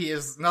me that he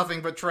is nothing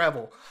but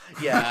treble.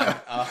 Yeah,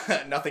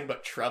 nothing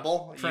but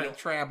treble.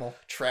 Treble.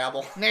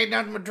 Treble. Need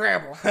nothing but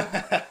treble.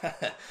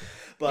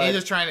 But he's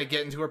just trying to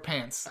get into her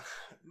pants.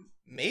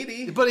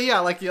 Maybe. But yeah,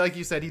 like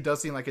you said, he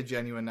does seem like a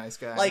genuine nice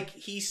guy. Like,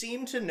 he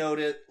seemed to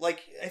notice, like,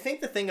 I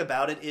think the thing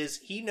about it is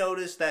he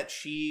noticed that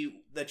she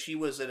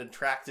was an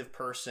attractive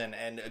person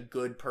and a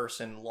good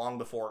person long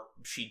before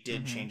she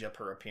did change up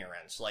her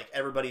appearance. Like,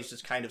 everybody's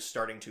just kind of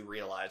starting to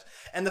realize.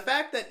 And the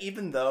fact that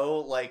even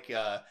though, like,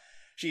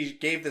 she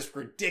gave this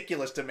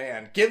ridiculous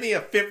demand. Give me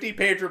a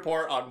 50-page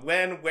report on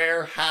when,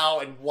 where, how,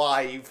 and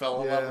why you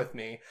fell in love with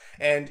me.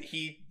 And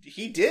he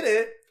did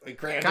it.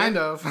 Granted, Kind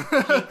of.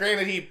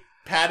 Granted, he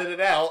padded it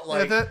out.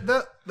 Like,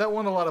 yeah, that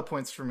won a lot of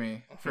points for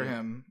me, for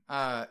him.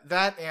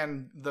 That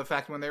and the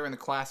fact when they were in the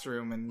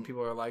classroom and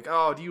people were like,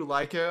 "Oh, do you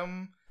like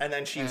him?" And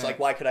then she's like,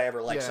 "Why could I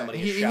ever like somebody?"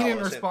 He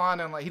didn't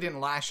respond and like he didn't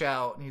lash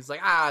out. And he's like,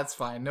 "It's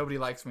fine. Nobody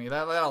likes me."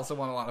 That also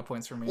won a lot of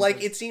points for me.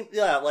 Like it seemed,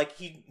 like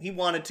he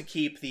wanted to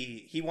keep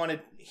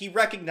he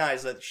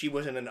recognized that she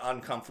was in an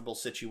uncomfortable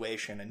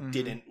situation and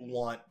didn't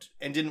want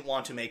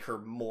to make her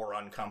more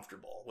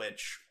uncomfortable,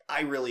 which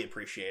I really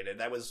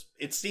appreciated.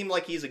 It seemed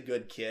like he's a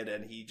good kid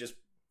and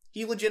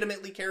he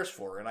legitimately cares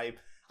for her, and I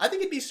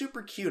think it'd be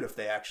super cute if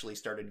they actually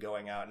started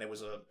going out and it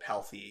was a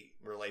healthy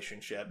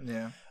relationship.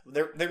 Yeah.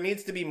 There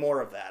needs to be more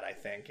of that, I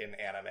think, in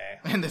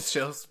anime. In this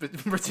show,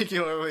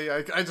 particularly,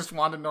 I just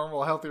want a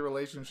normal, healthy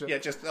relationship. Yeah,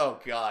 just, oh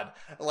god.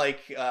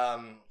 Like,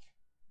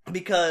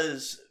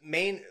 because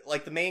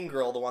the main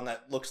girl, the one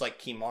that looks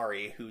like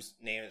Kimari, whose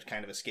name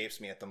kind of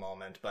escapes me at the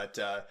moment, but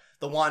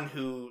the one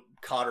who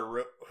caught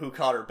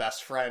her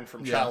best friend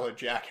from childhood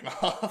jacking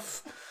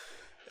off.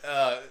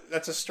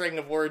 That's a string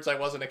of words I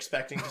wasn't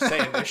expecting to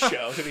say in this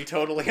show, to be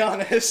totally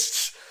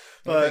honest.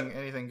 But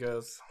anything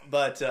goes.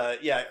 But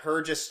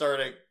her just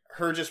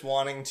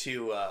wanting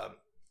to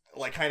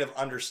kind of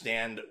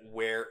understand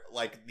where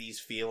these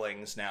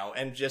feelings now,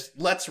 and just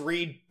let's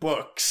read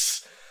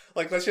books.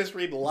 Let's just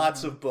read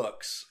lots of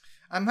books.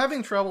 I'm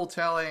having trouble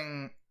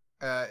telling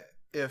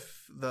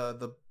if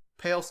the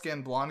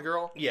pale-skinned blonde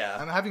girl. Yeah.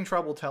 I'm having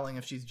trouble telling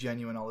if she's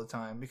genuine all the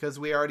time, because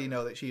we already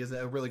know that she is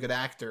a really good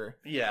actor.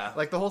 Yeah.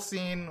 Like the whole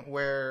scene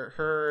where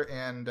her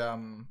and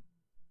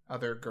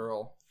other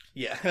girl.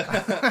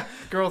 Yeah.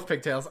 Girl with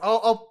pigtails.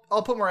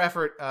 I'll put more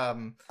effort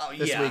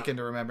this week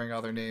into remembering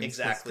all their names.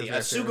 Exactly.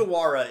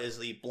 Sugawara is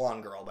the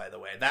blonde girl, by the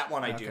way. That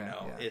one I do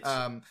know. Yeah.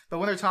 It's but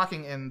when they're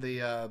talking in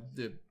the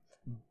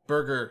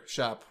burger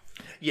shop.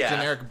 Yeah.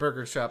 Generic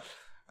burger shop.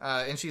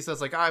 And she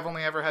says, I've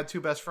only ever had two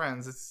best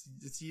friends.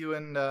 It's you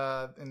and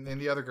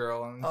the other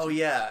girl. And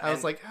I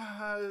was like,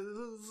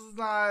 this is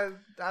not.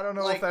 I don't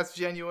know if that's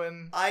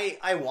genuine.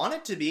 I want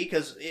it to be,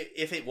 because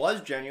if it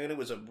was genuine, it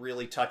was a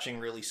really touching,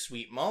 really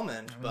sweet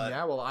moment. But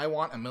yeah, well, I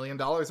want $1 million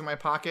in my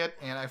pocket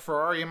and a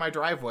Ferrari in my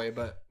driveway,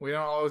 but we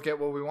don't always get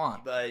what we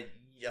want. But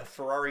a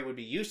Ferrari would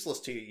be useless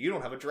to you. You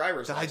don't have a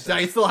driver's license.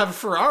 I still have a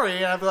Ferrari,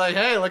 and I'd be like,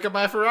 hey, look at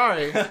my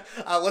Ferrari.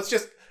 Let's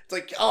just. It's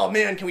like, oh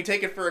man, can we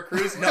take it for a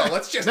cruise? No,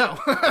 let's just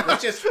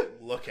let's just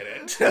look at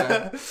it.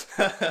 Yeah,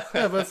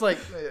 but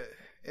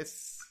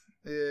it's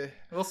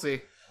we'll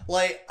see.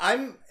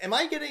 I'm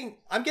getting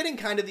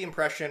kind of the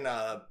impression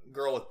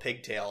girl with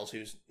pigtails,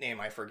 whose name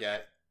I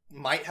forget,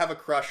 might have a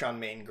crush on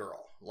main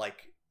girl,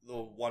 like the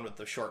one with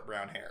the short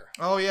brown hair.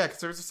 Oh yeah,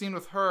 because there's a scene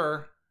with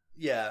her.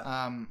 Yeah.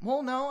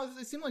 Well, no,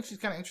 it seemed like she's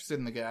kind of interested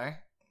in the guy.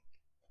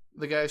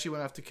 The guy she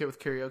went off to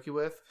with karaoke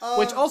with.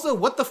 Which also,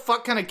 what the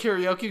fuck kind of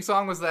karaoke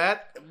song was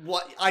that?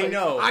 What? I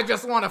know. I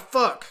just want to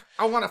fuck.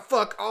 I want to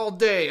fuck all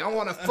day. I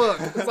want to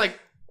fuck. It's like,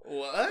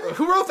 what?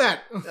 Who wrote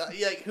that?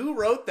 Who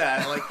wrote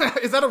that?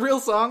 Is that a real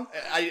song?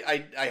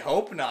 I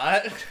hope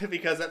not,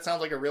 because that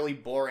sounds like a really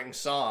boring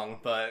song.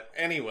 But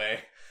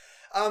anyway.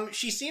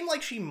 She seemed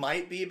like she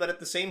might be, but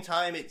at the same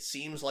time, it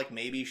seems like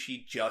maybe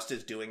she just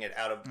is doing it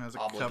out of as a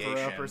obligation.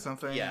 Cover up or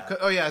something. Yeah.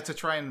 Oh yeah, to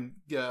try and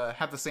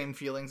have the same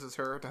feelings as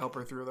her, to help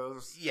her through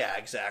those. Yeah,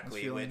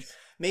 exactly. Which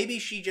maybe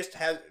she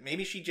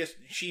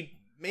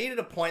made it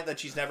a point that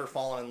she's never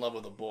fallen in love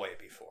with a boy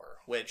before.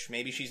 Which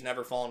maybe she's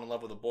never fallen in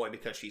love with a boy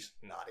because she's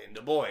not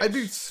into boys. I'd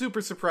be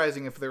super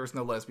surprising if there was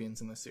no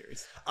lesbians in this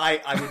series.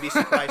 I would be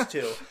surprised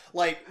too.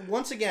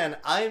 Once again,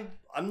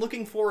 I'm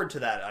looking forward to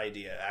that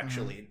idea,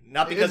 actually. Mm-hmm.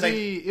 Not because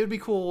it'd be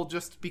cool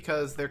just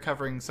because they're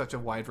covering such a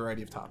wide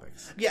variety of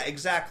topics. Yeah,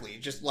 exactly.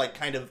 Just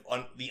kind of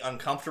the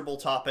uncomfortable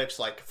topics,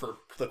 for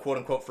the quote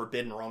unquote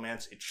forbidden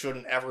romance. It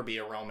shouldn't ever be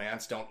a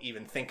romance. Don't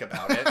even think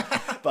about it.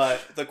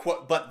 but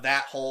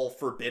that whole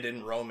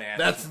forbidden romance.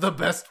 That's the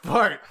best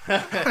part.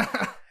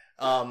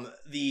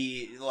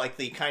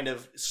 The kind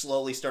of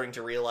slowly starting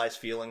to realize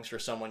feelings for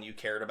someone you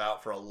cared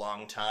about for a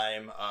long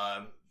time.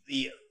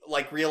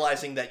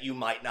 Realizing that you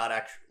might not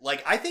actually,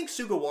 I think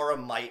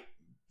Sugawara might,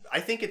 I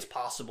think it's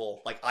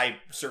possible, I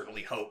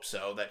certainly hope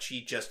so, that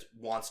she just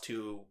wants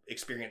to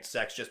experience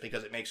sex just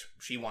because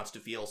she wants to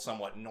feel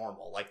somewhat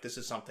normal. This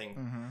is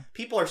something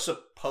people are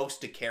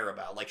supposed to care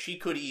about. She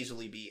could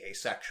easily be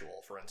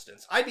asexual, for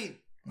instance. I think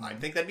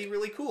that'd be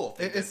really cool.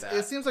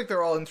 It seems like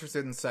they're all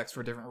interested in sex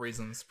for different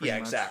reasons. Yeah,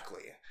 much.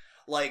 Exactly.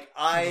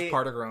 It's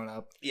part of growing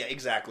up. Yeah,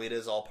 exactly. It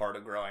is all part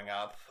of growing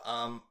up.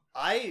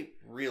 I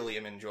really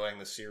am enjoying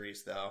the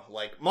series, though.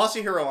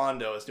 Masahiro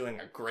Ando is doing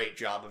a great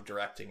job of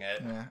directing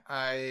it. Yeah,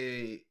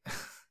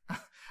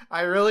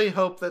 I really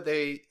hope that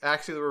they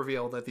actually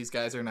reveal that these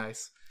guys are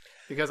nice,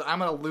 because I'm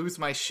gonna lose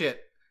my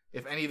shit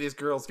if any of these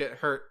girls get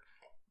hurt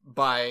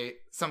by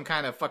some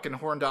kind of fucking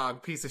horn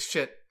dog piece of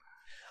shit.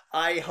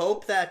 I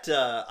hope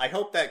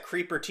that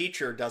creeper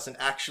teacher doesn't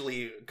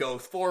actually go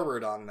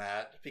forward on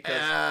that,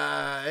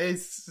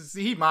 because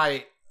he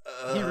might.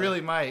 He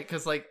really might,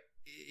 because, like,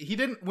 he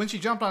didn't, when she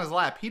jumped on his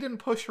lap, he didn't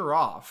push her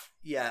off.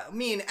 Yeah, I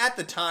mean, at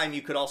the time,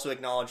 you could also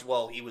acknowledge,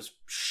 well, he was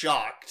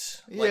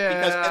shocked. Like, Yeah.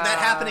 Because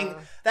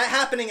that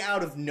happening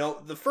out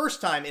of the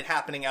first time it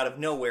happening out of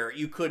nowhere,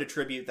 you could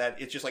attribute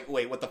that it's just like,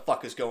 wait, what the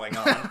fuck is going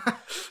on?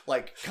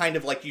 Like, kind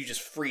of like you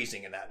just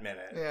freezing in that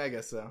minute. Yeah, I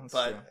guess so. That's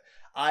But true.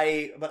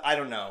 I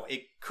don't know.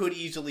 It could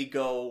easily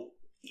go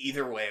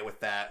either way with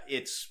that.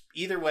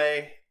 Either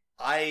way,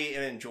 I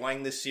am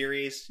enjoying this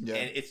series. Yeah.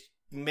 And it's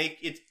I'm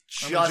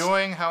just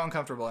enjoying how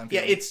uncomfortable I'm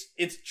yeah, feeling.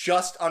 it's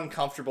just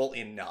uncomfortable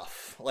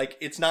enough. Like,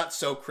 it's not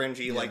so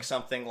cringy like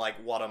something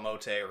like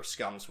Watamote or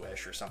Scum's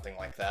Wish or something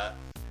like that.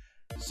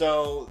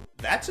 So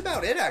that's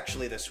about it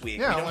actually this week.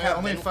 Yeah, We don't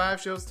only have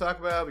 5 shows to talk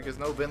about because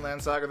no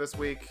Vinland Saga this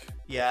week.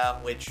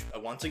 Yeah, which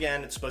once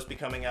again it's supposed to be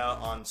coming out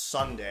on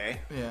Sunday.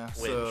 Yeah,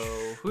 Which-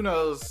 so who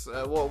knows?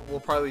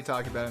 We'll probably be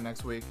talking about it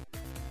next week,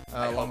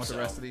 along hope with the so.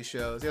 rest of these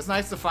shows. Yeah, it's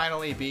nice to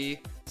finally be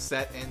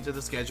set into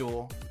the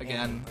schedule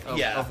again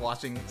of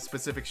watching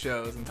specific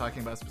shows and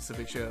talking about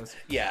specific shows.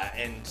 Yeah,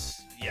 and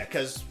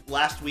because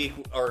last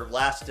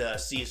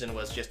season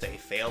was just a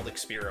failed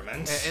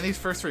experiment. And these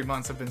first 3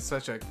 months have been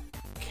such a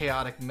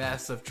chaotic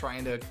mess of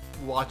trying to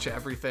watch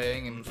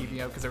everything and keeping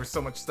up because there was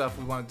so much stuff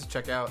we wanted to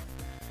check out.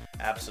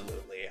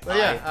 Absolutely. But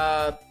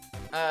yeah,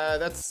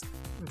 that's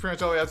pretty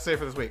much all we have to say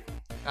for this week.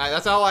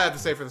 That's all I have to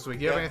say for this week.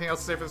 Do you have Yeah. anything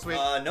else to say for this week?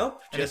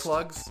 Nope. Any Just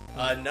plugs?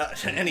 no,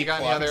 any You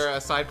got plugs? any other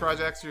side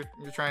projects you're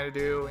trying to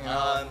do? You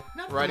know,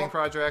 not writing more-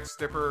 projects,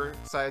 stripper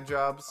side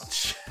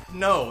jobs.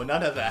 No,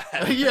 none of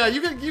that. Yeah,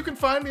 you can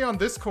find me on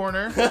this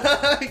corner.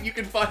 You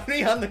can find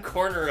me on the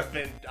corner of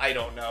it. I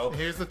don't know.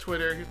 Here's the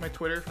Twitter. Here's my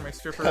Twitter for my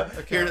stripper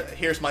account.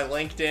 Here's my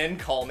LinkedIn.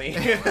 Call me.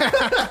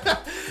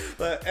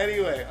 But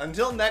anyway,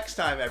 until next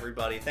time,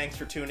 everybody. Thanks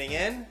for tuning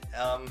in.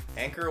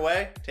 Anchor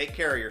away. Take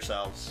care of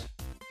yourselves.